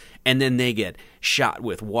protest. And then they get shot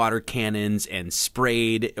with water cannons and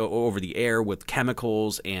sprayed over the air with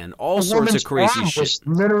chemicals and all sorts of crazy shit.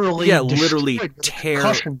 Literally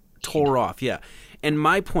tore off. Yeah. And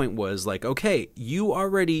my point was like, okay,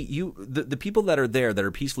 the people that are there that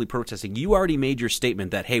are peacefully protesting, you already made your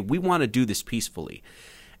statement that, hey, we want to do this peacefully.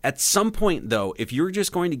 At some point, though, if you're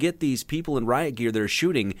just going to get these people in riot gear that are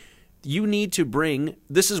shooting, you need to bring –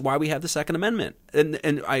 this is why we have the Second Amendment. And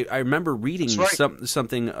I remember reading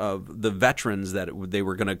something of the veterans that they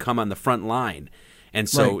were going to come on the front line. And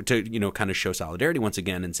so to, you know, kind of show solidarity once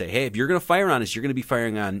again and say, hey, if you're going to fire on us, you're going to be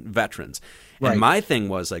firing on veterans. And my thing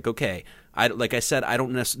was like, okay, like I said, I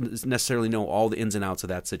don't necessarily know all the ins and outs of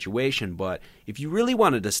that situation, but if you really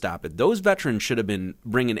wanted to stop it, those veterans should have been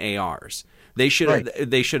bringing ARs. They should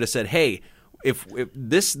have said, hey, if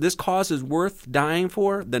this cause is worth dying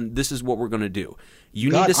for, then this is what we're going to do.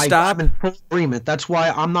 You need to stop. I'm in full agreement. That's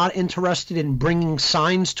why I'm not interested in bringing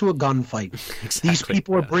signs to a gunfight. Exactly. These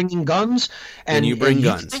people are bringing guns, and you bring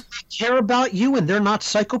guns. You think they care about you, and they're not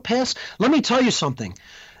psychopaths? Let me tell you something.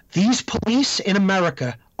 These police in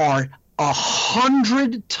America are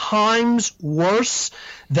 100 times worse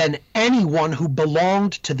than anyone who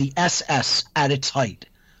belonged to the SS at its height.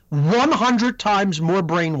 100 times more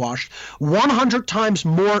brainwashed, 100 times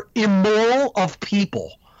more immoral of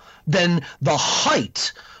people than the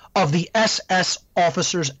height of the SS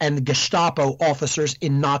officers and Gestapo officers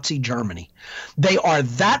in Nazi Germany. They are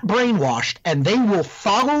that brainwashed, and they will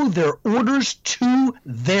follow their orders to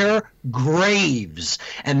their graves.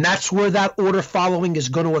 And that's where that order following is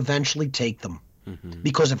going to eventually take them. Mm-hmm.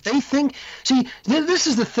 Because if they think, see, this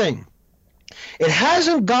is the thing. It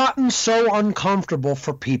hasn't gotten so uncomfortable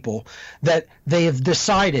for people that they have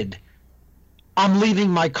decided, I'm leaving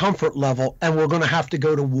my comfort level and we're going to have to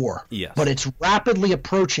go to war. Yes. But it's rapidly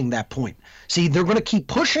approaching that point. See, they're going to keep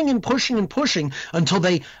pushing and pushing and pushing until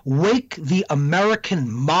they wake the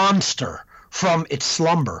American monster from its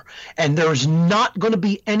slumber. And there's not going to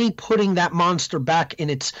be any putting that monster back in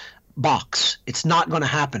its box. It's not going to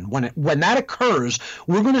happen. When that occurs,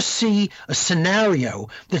 we're going to see a scenario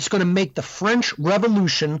that's going to make the French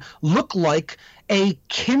Revolution look like a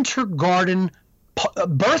kindergarten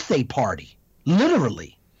birthday party.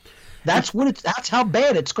 Literally. That's how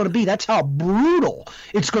bad it's going to be. That's how brutal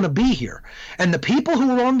it's going to be here. And the people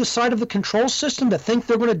who are on the side of the control system that think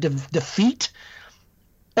they're going to defeat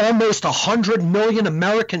almost 100 million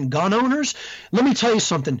American gun owners, let me tell you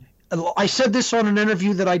something. I said this on an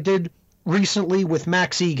interview that I did recently with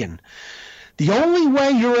Max Egan. The only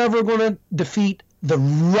way you're ever going to defeat the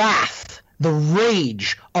wrath, the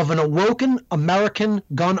rage of an awoken American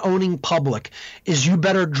gun-owning public is you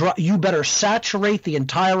better saturate the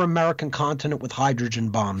entire American continent with hydrogen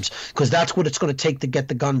bombs, because that's what it's going to take to get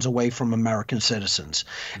the guns away from American citizens.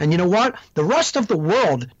 And you know what? The rest of the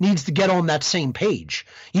world needs to get on that same page.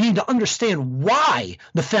 You need to understand why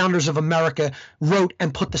the founders of America wrote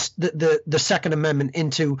and put the Second Amendment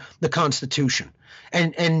into the Constitution.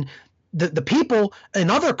 And the people in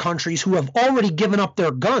other countries who have already given up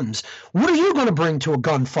their guns, what are you going to bring to a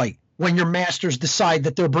gunfight when your masters decide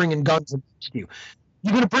that they're bringing guns against you?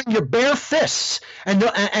 You're going to bring your bare fists. And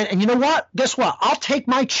you know what? Guess what? I'll take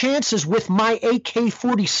my chances with my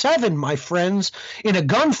AK-47, my friends, in a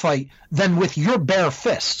gunfight than with your bare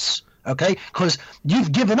fists. Okay, because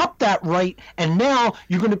you've given up that right, and now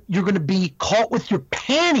you're gonna be caught with your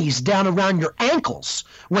panties down around your ankles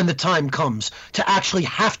when the time comes to actually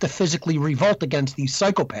have to physically revolt against these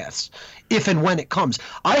psychopaths, if and when it comes.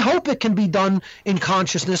 I hope it can be done in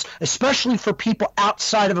consciousness, especially for people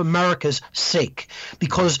outside of America's sake,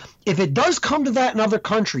 because if it does come to that in other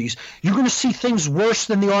countries, you're going to see things worse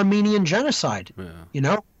than the Armenian genocide. Yeah. You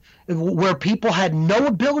know, where people had no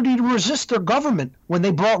ability to resist their government when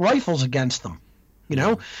they brought rifles against them. You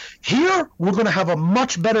know, here we're going to have a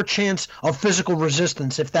much better chance of physical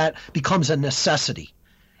resistance if that becomes a necessity.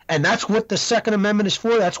 And that's what the Second Amendment is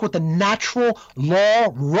for. That's what the natural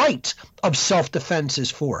law right of self-defense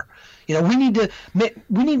is for. You know, we need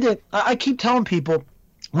to, I keep telling people,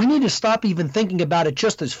 we need to stop even thinking about it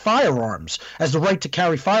just as firearms, as the right to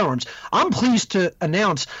carry firearms. I'm pleased to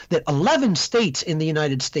announce that 11 states in the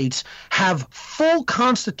United States have full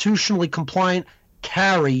constitutionally compliant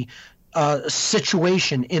carry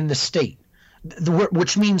situation in the state,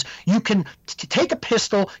 which means you can take a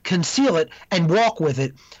pistol, conceal it, and walk with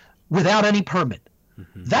it without any permit.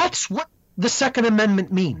 Mm-hmm. That's what the Second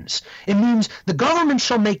Amendment means. It means the government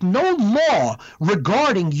shall make no law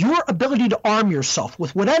regarding your ability to arm yourself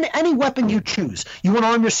with any weapon you choose. You want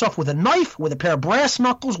to arm yourself with a knife, with a pair of brass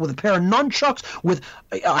knuckles, with a pair of nunchucks, with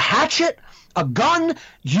a hatchet, a gun.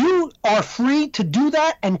 You are free to do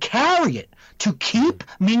that and carry it. To keep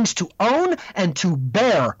means to own, and to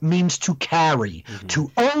bear means to carry. Mm-hmm.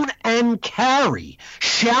 To own and carry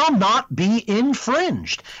shall not be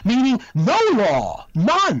infringed, meaning no law,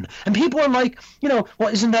 none. And people are like, well,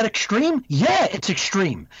 isn't that extreme? Yeah, it's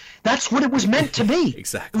extreme. That's what it was meant to be.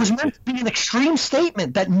 Exactly. It was meant to be an extreme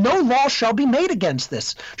statement that no law shall be made against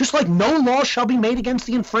this, just like no law shall be made against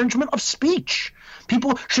the infringement of speech.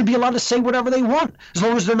 People should be allowed to say whatever they want, as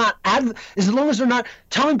long as they're not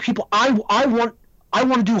telling people, I want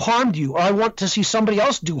to do harm to you, or I want to see somebody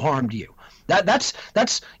else do harm to you. That's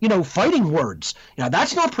fighting words.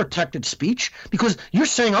 That's not protected speech, because you're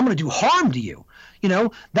saying I'm going to do harm to you.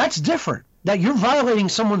 That's different. That you're violating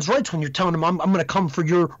someone's rights when you're telling them I'm going to come for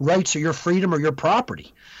your rights or your freedom or your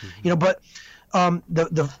property. Mm-hmm. But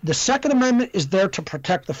the Second Amendment is there to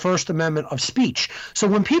protect the First Amendment of speech. So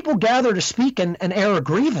when people gather to speak and air a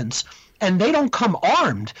grievance, and they don't come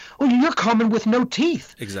armed, well, you're coming with no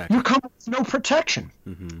teeth. Exactly. You're coming with no protection.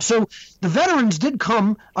 Mm-hmm. So the veterans did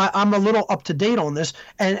come. I'm a little up to date on this,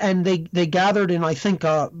 and they gathered in, I think,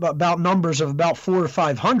 about numbers of about 400 to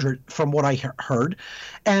 500 from what I heard,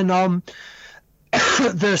 and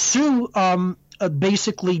the Sioux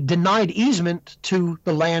basically denied easement to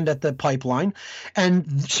the land at the pipeline,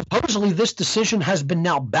 and supposedly this decision has been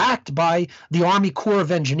now backed by the Army Corps of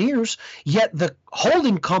Engineers. Yet the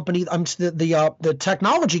holding company, the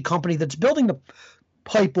technology company that's building the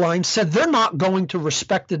pipeline, said they're not going to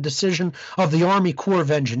respect the decision of the Army Corps of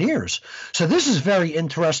Engineers. So this is very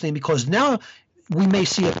interesting, because now we may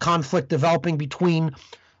see a conflict developing between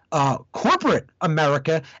corporate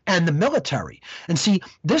America and the military. And see,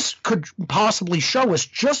 this could possibly show us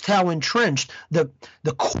just how entrenched the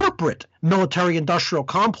corporate military-industrial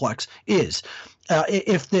complex is.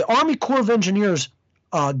 If the Army Corps of Engineers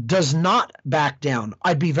does not back down,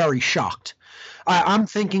 I'd be very shocked. I'm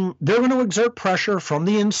thinking they're going to exert pressure from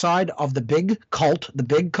the inside of the big cult, the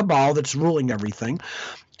big cabal that's ruling everything.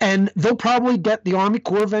 And they'll probably get the Army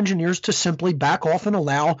Corps of Engineers to simply back off and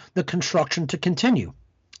allow the construction to continue.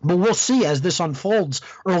 But we'll see as this unfolds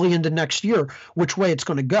early into next year which way it's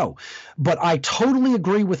going to go. But I totally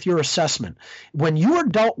agree with your assessment. When you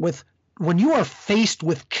are faced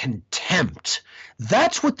with contempt,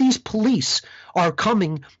 that's what these police are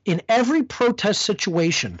coming in every protest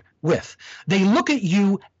situation with. They look at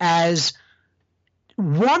you as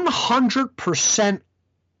 100%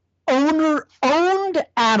 owned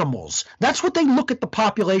animals. That's what they look at the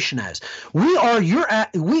population as. You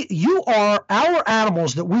are our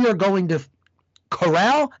animals that we are going to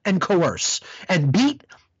corral and coerce and beat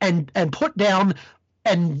and put down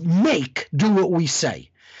and make do what we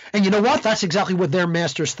say. And you know what? That's exactly what their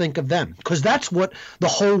masters think of them, because that's what the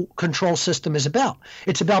whole control system is about.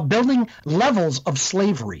 It's about building levels of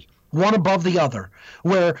slavery, one above the other,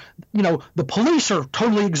 where, the police are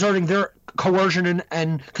totally exerting their coercion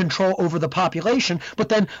and control over the population, but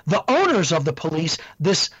then the owners of the police,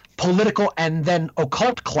 this political and then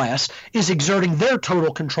occult class, is exerting their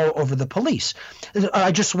total control over the police.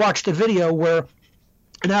 I just watched a video where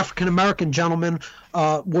an African-American gentleman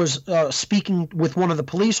was speaking with one of the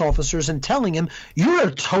police officers and telling him, you're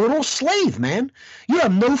a total slave, man. You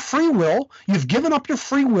have no free will. You've given up your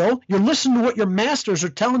free will. You're listening to what your masters are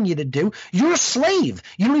telling you to do. You're a slave.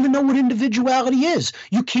 You don't even know what individuality is.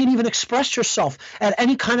 You can't even express yourself at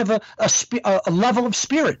any kind of a level of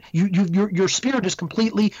spirit. Your spirit is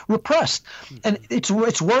completely repressed. And it's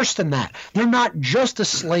worse than that. They're not just a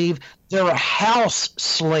slave. They're a house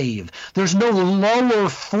slave. There's no lower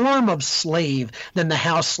form of slave than the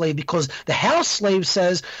house slave, because the house slave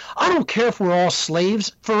says, I don't care if we're all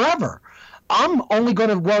slaves forever. I'm only going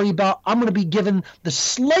to worry about, I'm going to be given the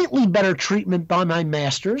slightly better treatment by my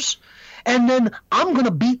masters, and then I'm going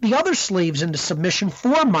to beat the other slaves into submission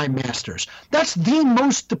for my masters. That's the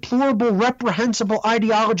most deplorable, reprehensible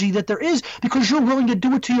ideology that there is, because you're willing to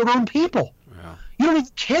do it to your own people. You don't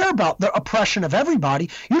even care about the oppression of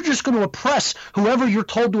everybody. You're just going to oppress whoever you're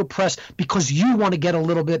told to oppress because you want to get a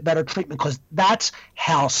little bit better treatment, because that's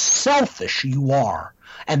how selfish you are.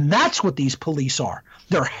 And that's what these police are.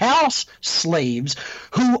 They're house slaves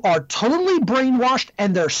who are totally brainwashed,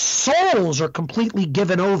 and their souls are completely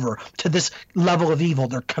given over to this level of evil.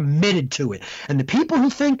 They're committed to it. And the people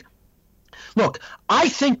who think, look, I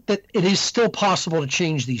think that it is still possible to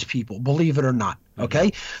change these people, believe it or not,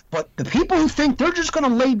 okay? But the people who think they're just going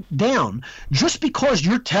to lay down just because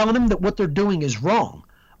you're telling them that what they're doing is wrong,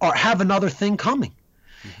 or have another thing coming.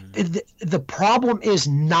 The problem is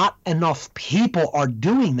not enough people are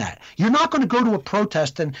doing that. You're not going to go to a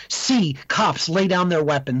protest and see cops lay down their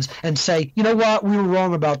weapons and say, you know what, we were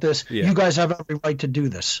wrong about this. Yeah. You guys have every right to do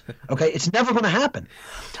this. Okay? It's never going to happen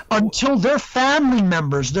until their family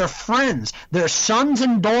members, their friends, their sons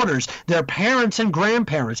and daughters, their parents and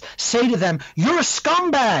grandparents say to them, you're a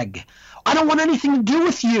scumbag. I don't want anything to do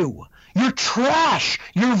with you. You're trash.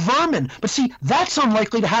 You're vermin. But see, that's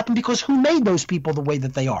unlikely to happen because who made those people the way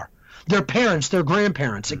that they are? Their parents, their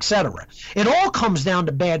grandparents, etc. It all comes down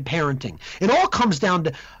to bad parenting. It all comes down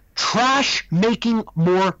to trash making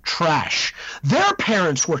more trash. Their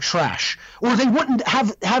parents were trash, or they wouldn't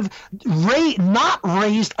have not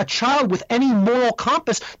raised a child with any moral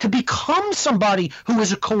compass to become somebody who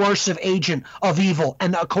is a coercive agent of evil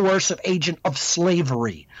and a coercive agent of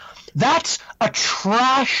slavery. That's a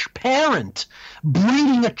trash parent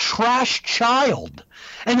breeding a trash child.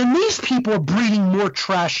 And then these people are breeding more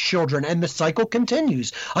trash children, and the cycle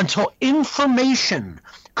continues until information,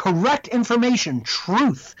 correct information,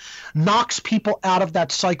 truth, knocks people out of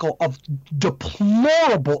that cycle of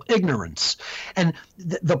deplorable ignorance. And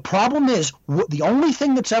the problem is, the only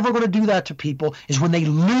thing that's ever going to do that to people is when they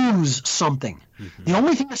lose something. Mm-hmm. The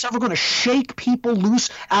only thing that's ever going to shake people loose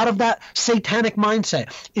out of that satanic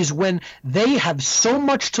mindset is when they have so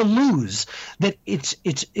much to lose that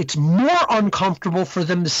it's more uncomfortable for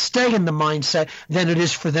them to stay in the mindset than it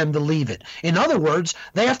is for them to leave it. In other words,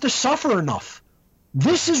 they have to suffer enough.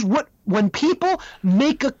 This is what, when people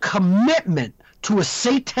make a commitment to a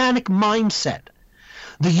satanic mindset,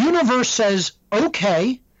 the universe says,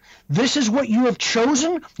 okay, this is what you have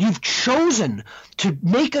chosen. You've chosen to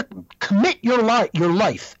commit your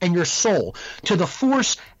life and your soul to the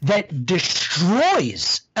force that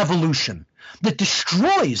destroys evolution, that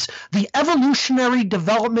destroys the evolutionary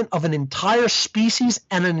development of an entire species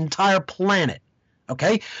and an entire planet.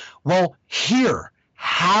 Okay? Well, here,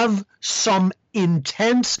 have some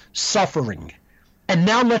intense suffering. And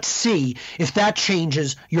now let's see if that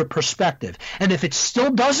changes your perspective. And if it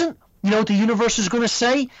still doesn't, you know what the universe is going to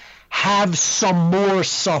say? Have some more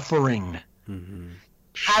suffering. Mm-hmm.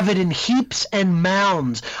 Have it in heaps and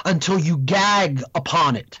mounds until you gag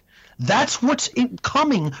upon it. That's what's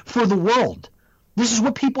coming for the world. This is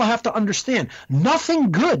what people have to understand.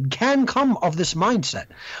 Nothing good can come of this mindset.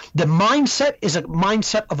 The mindset is a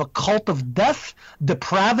mindset of a cult of death,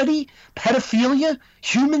 depravity, pedophilia,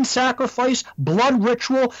 human sacrifice, blood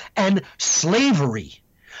ritual, and slavery.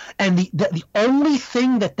 And the only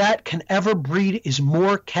thing that can ever breed is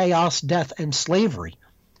more chaos, death, and slavery.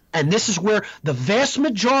 And this is where the vast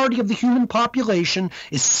majority of the human population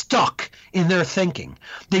is stuck in their thinking.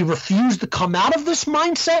 They refuse to come out of this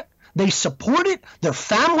mindset. They support it. Their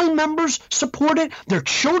family members support it. Their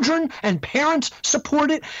children and parents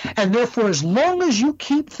support it. And therefore, as long as you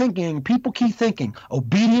keep thinking, people keep thinking,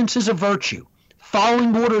 obedience is a virtue.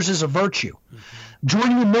 Following orders is a virtue. Mm-hmm.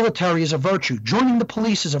 Joining the military is a virtue. Joining the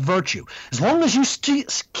police is a virtue. As long as you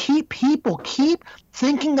keep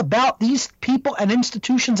thinking about these people and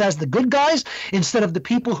institutions as the good guys instead of the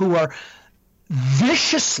people who are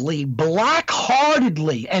viciously,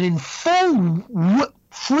 black-heartedly, and in full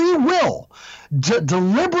free will,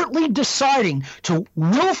 deliberately deciding to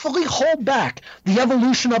willfully hold back the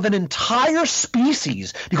evolution of an entire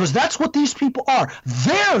species, because that's what these people are.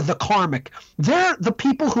 They're the karmic. They're the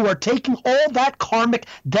people who are taking all that karmic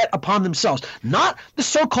debt upon themselves, not the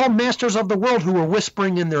so-called masters of the world who are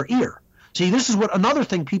whispering in their ear. See, this is what another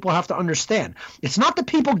thing people have to understand. It's not the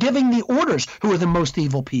people giving the orders who are the most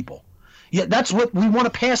evil people. Yeah, that's what we want to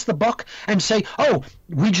pass the buck and say, oh,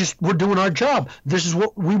 we're doing our job. This is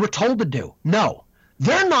what we were told to do. No,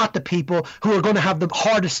 they're not the people who are going to have the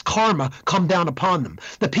hardest karma come down upon them.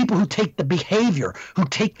 The people who take the behavior, who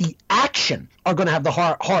take the action, are going to have the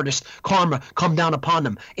hardest karma come down upon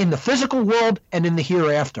them in the physical world and in the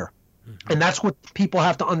hereafter. Mm-hmm. And that's what people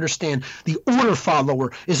have to understand. The order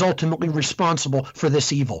follower is ultimately responsible for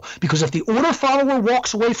this evil. Because if the order follower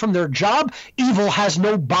walks away from their job, evil has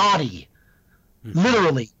no body.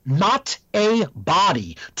 Literally, not a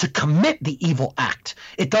body to commit the evil act.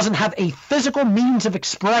 It doesn't have a physical means of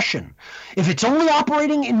expression. If it's only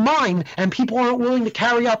operating in mind and people aren't willing to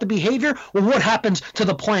carry out the behavior, well, what happens to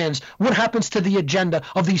the plans? What happens to the agenda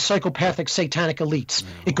of these psychopathic satanic elites?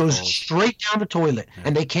 It goes straight down the toilet,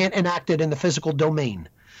 and they can't enact it in the physical domain.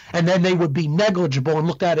 And then they would be negligible and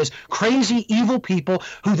looked at as crazy, evil people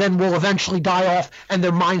who then will eventually die off, and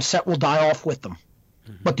their mindset will die off with them.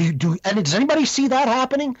 But does anybody see that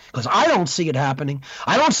happening? Because I don't see it happening.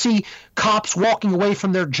 I don't see cops walking away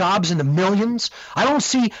from their jobs in the millions. I don't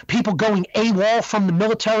see people going AWOL from the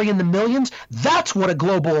military in the millions. That's what a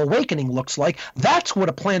global awakening looks like. That's what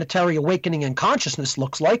a planetary awakening in consciousness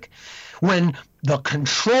looks like. When the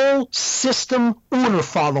control system order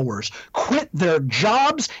followers quit their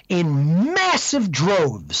jobs in massive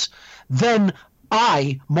droves, then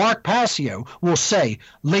I, Mark Passio, will say,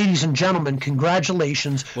 ladies and gentlemen,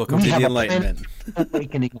 congratulations. Welcome to the Enlightenment.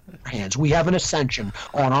 Awakening on our hands. We have an ascension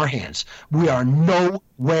on our hands. We are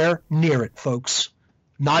nowhere near it, folks.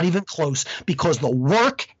 Not even close, because the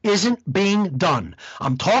work isn't being done.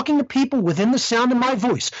 I'm talking to people within the sound of my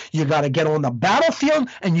voice. You got to get on the battlefield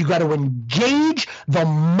and you got to engage the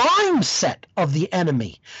mindset of the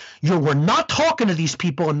enemy. We're not talking to these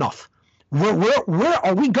people enough. Where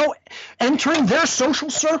are we entering their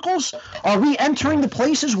social circles? Are we entering the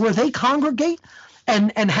places where they congregate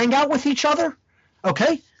and hang out with each other?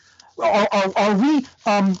 Okay? Are we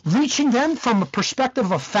reaching them from a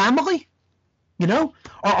perspective of family? You know?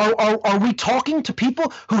 Are we talking to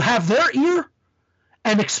people who have their ear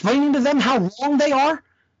and explaining to them how wrong they are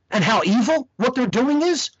and how evil what they're doing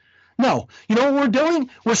is? No. You know what we're doing?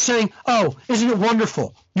 We're saying, oh, isn't it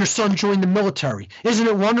wonderful? Your son joined the military. Isn't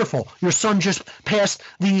it wonderful? Your son just passed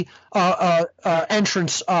the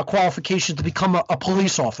entrance qualification to become a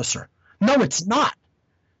police officer. No, it's not.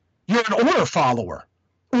 You're an order follower.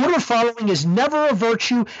 Order following is never a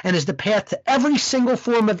virtue and is the path to every single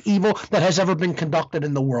form of evil that has ever been conducted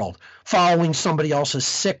in the world, following somebody else's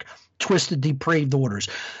sick, twisted, depraved orders.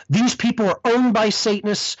 These people are owned by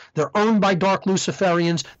Satanists. They're owned by dark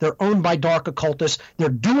Luciferians. They're owned by dark occultists. They're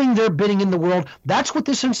doing their bidding in the world. That's what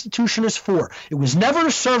this institution is for. It was never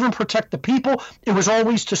to serve and protect the people. It was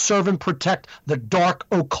always to serve and protect the dark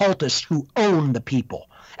occultists who own the people.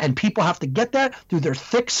 And people have to get that through their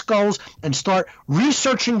thick skulls and start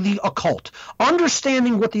researching the occult,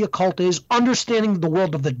 understanding what the occult is, understanding the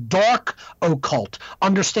world of the dark occult,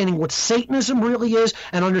 understanding what Satanism really is,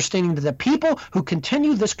 and understanding that the people who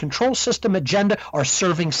continue this control system agenda are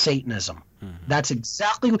serving Satanism. That's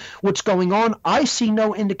exactly what's going on. I see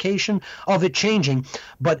no indication of it changing,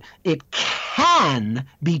 but it can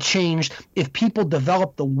be changed if people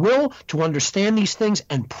develop the will to understand these things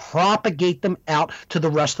and propagate them out to the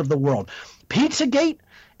rest of the world. Pizzagate,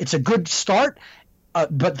 it's a good start,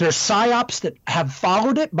 but there's psyops that have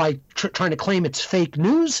followed it by trying to claim it's fake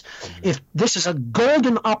news. If this is a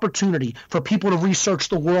golden opportunity for people to research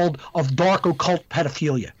the world of dark occult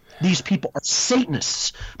pedophilia. These people are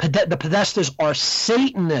Satanists. The Podestas are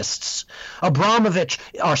Satanists. Abramovich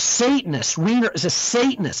are Satanists. Wiener is a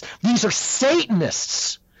Satanist. These are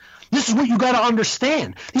Satanists. This is what you got to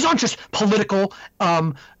understand. These aren't just political,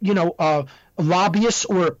 lobbyists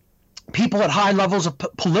or people at high levels of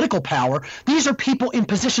political power. These are people in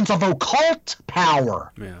positions of occult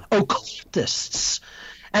power, occultists.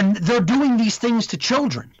 And they're doing these things to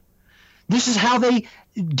children. This is how they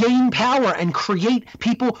gain power and create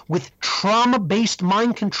people with trauma-based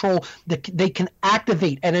mind control that they can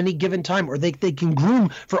activate at any given time, or they can groom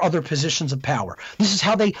for other positions of power. This is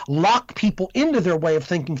how they lock people into their way of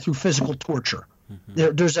thinking through physical torture.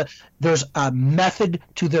 There's a method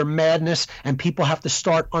to their madness, and people have to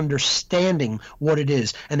start understanding what it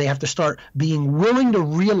is, and they have to start being willing to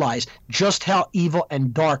realize just how evil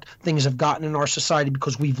and dark things have gotten in our society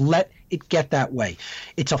because we've let it get that way.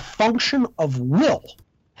 It's a function of will.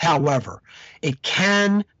 However, it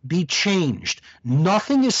can be changed.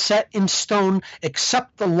 Nothing is set in stone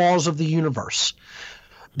except the laws of the universe.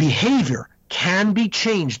 Behavior can be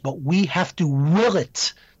changed, but we have to will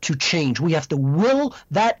it to change. We have to will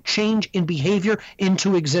that change in behavior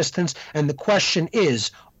into existence. And the question is,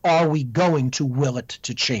 are we going to will it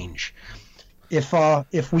to change?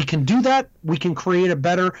 If we can do that, we can create a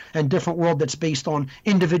better and different world that's based on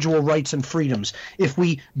individual rights and freedoms. If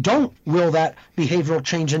we don't will that behavioral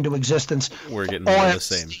change into existence, we're getting more of the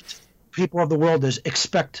same. People of the world is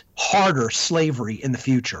expect harder slavery in the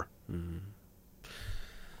future.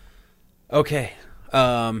 Okay.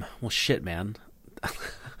 Well, shit, man.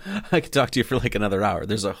 I could talk to you for like another hour.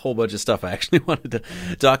 There's a whole bunch of stuff I actually wanted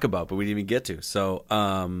to talk about, but we didn't even get to. So,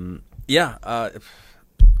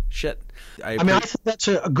 shit. I think that's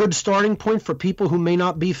a good starting point for people who may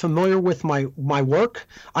not be familiar with my work.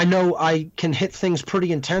 I know I can hit things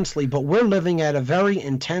pretty intensely, but we're living at a very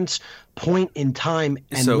intense point in time.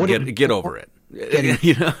 And so get over it.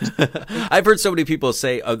 You know, I've heard so many people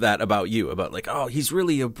say that about you, about like, oh, he's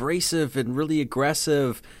really abrasive and really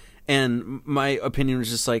aggressive. And my opinion was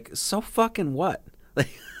just like, so fucking what?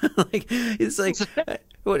 Like it's like,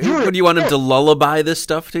 what do you want him to lullaby this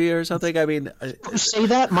stuff to you or something? I mean, you say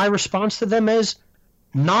that, my response to them is,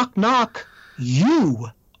 knock, knock, you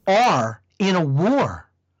are in a war.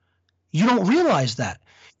 You don't realize that.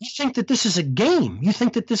 You think that this is a game. You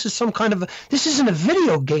think that this is some kind of this isn't a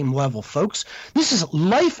video game level, folks. This is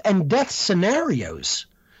life and death scenarios.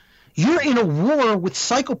 You're in a war with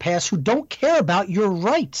psychopaths who don't care about your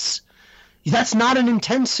rights. That's not an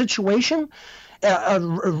intense situation.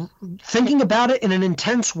 Thinking about it in an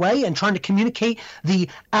intense way and trying to communicate the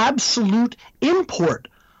absolute import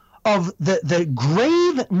of the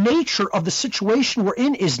grave nature of the situation we're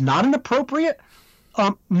in is not an appropriate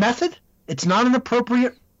method. It's not an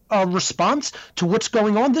appropriate response to what's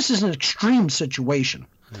going on. This is an extreme situation.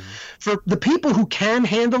 For the people who can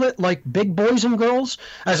handle it like big boys and girls,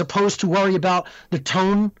 as opposed to worry about the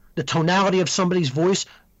tonality of somebody's voice,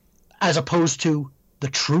 as opposed to the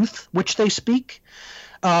truth which they speak,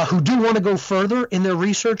 who do want to go further in their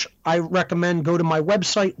research, I recommend go to my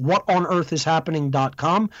website,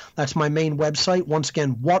 whatonearthishappening.com. That's my main website. Once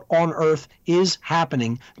again,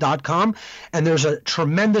 whatonearthishappening.com. And there's a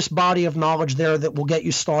tremendous body of knowledge there that will get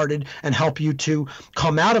you started and help you to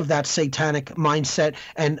come out of that satanic mindset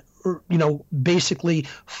and basically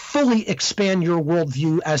fully expand your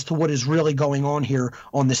worldview as to what is really going on here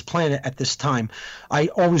on this planet at this time. I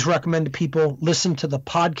always recommend to people listen to the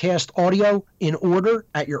podcast audio in order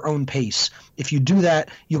at your own pace. If you do that,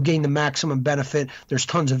 you'll gain the maximum benefit. There's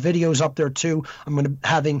tons of videos up there too. I'm going to be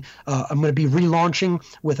relaunching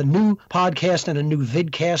with a new podcast and a new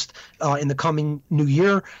vidcast in the coming new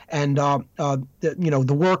year. And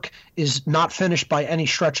the work is not finished by any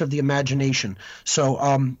stretch of the imagination.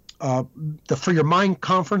 So the Free Your Mind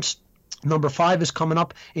Conference, number 5 is coming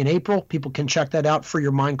up in April. People can check that out,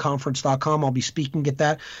 freeyourmindconference.com. I'll be speaking at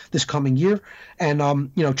that this coming year. And,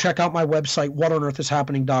 check out my website,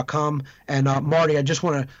 whatonearthishappening.com. And, Marty, I just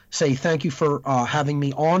want to say thank you for having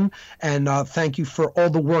me on, and thank you for all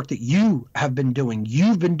the work that you have been doing.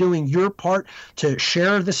 You've been doing your part to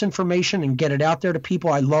share this information and get it out there to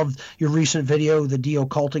people. I loved your recent video, the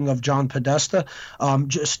de-occulting of John Podesta.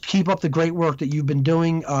 Just keep up the great work that you've been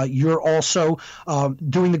doing. You're also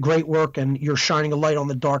doing the great work, and you're shining a light on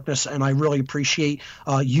the darkness, and I really appreciate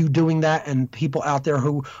you doing that, and people out there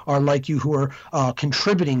who are like you, who are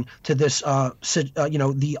contributing to this,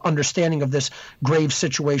 the understanding of this grave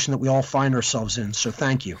situation that we all find ourselves in. So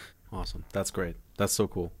thank you. Awesome. That's great. That's so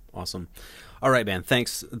cool. Awesome. All right, man.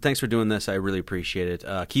 Thanks for doing this. I really appreciate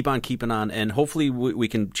it. Keep on keeping on, and hopefully we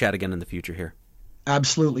can chat again in the future here.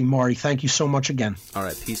 Absolutely, Marty. Thank you so much again. All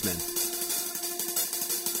right. Peace, man.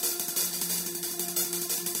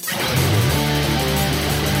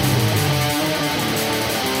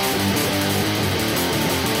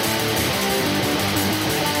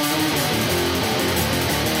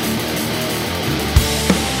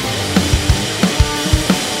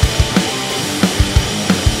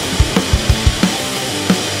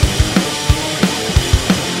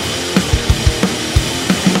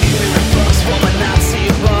 Nazi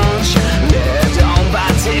bunch, led on by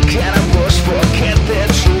Dick and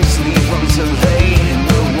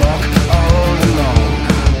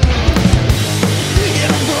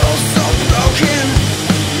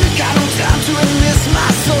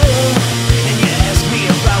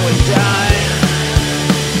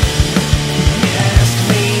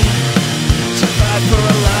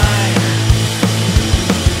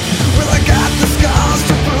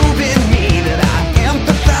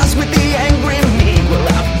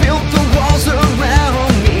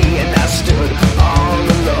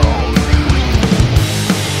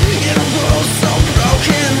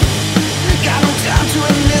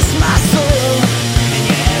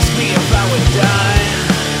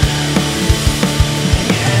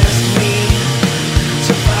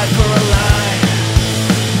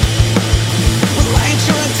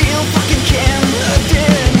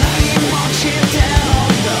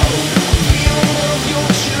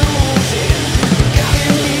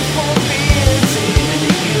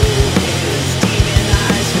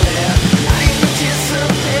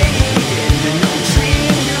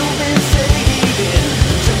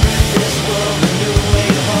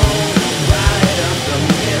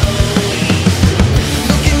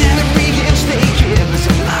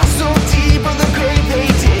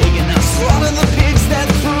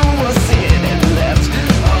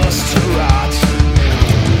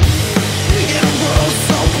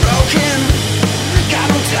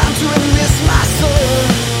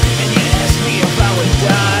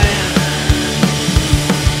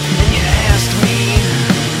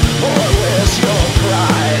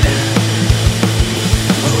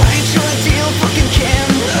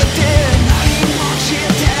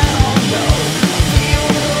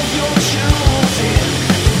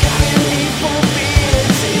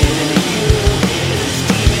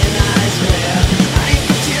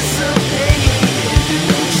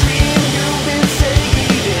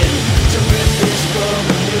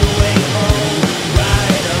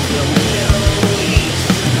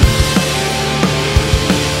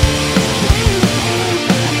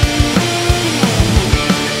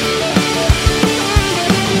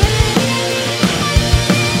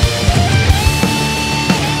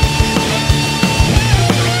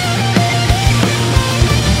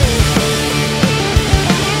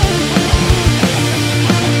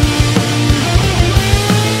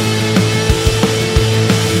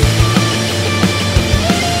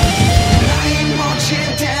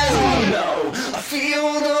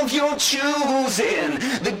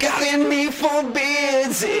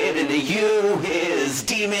you his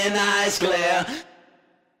demon eyes glare.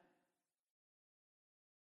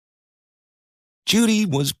 Judy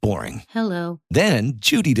was boring. Hello. Then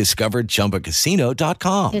Judy discovered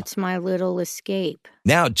ChumbaCasino.com. It's my little escape.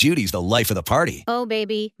 Now Judy's the life of the party. Oh,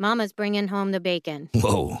 baby, mama's bringing home the bacon.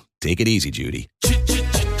 Whoa, take it easy, Judy.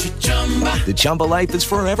 The Chumba life is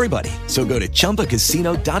for everybody. So go to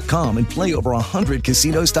ChumbaCasino.com and play over 100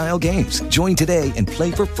 casino-style games. Join today and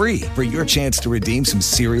play for free for your chance to redeem some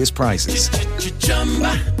serious prizes.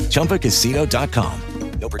 ChumbaCasino.com.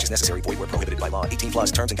 No purchase necessary. Void where prohibited by law. 18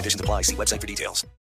 plus terms and conditions apply. See website for details.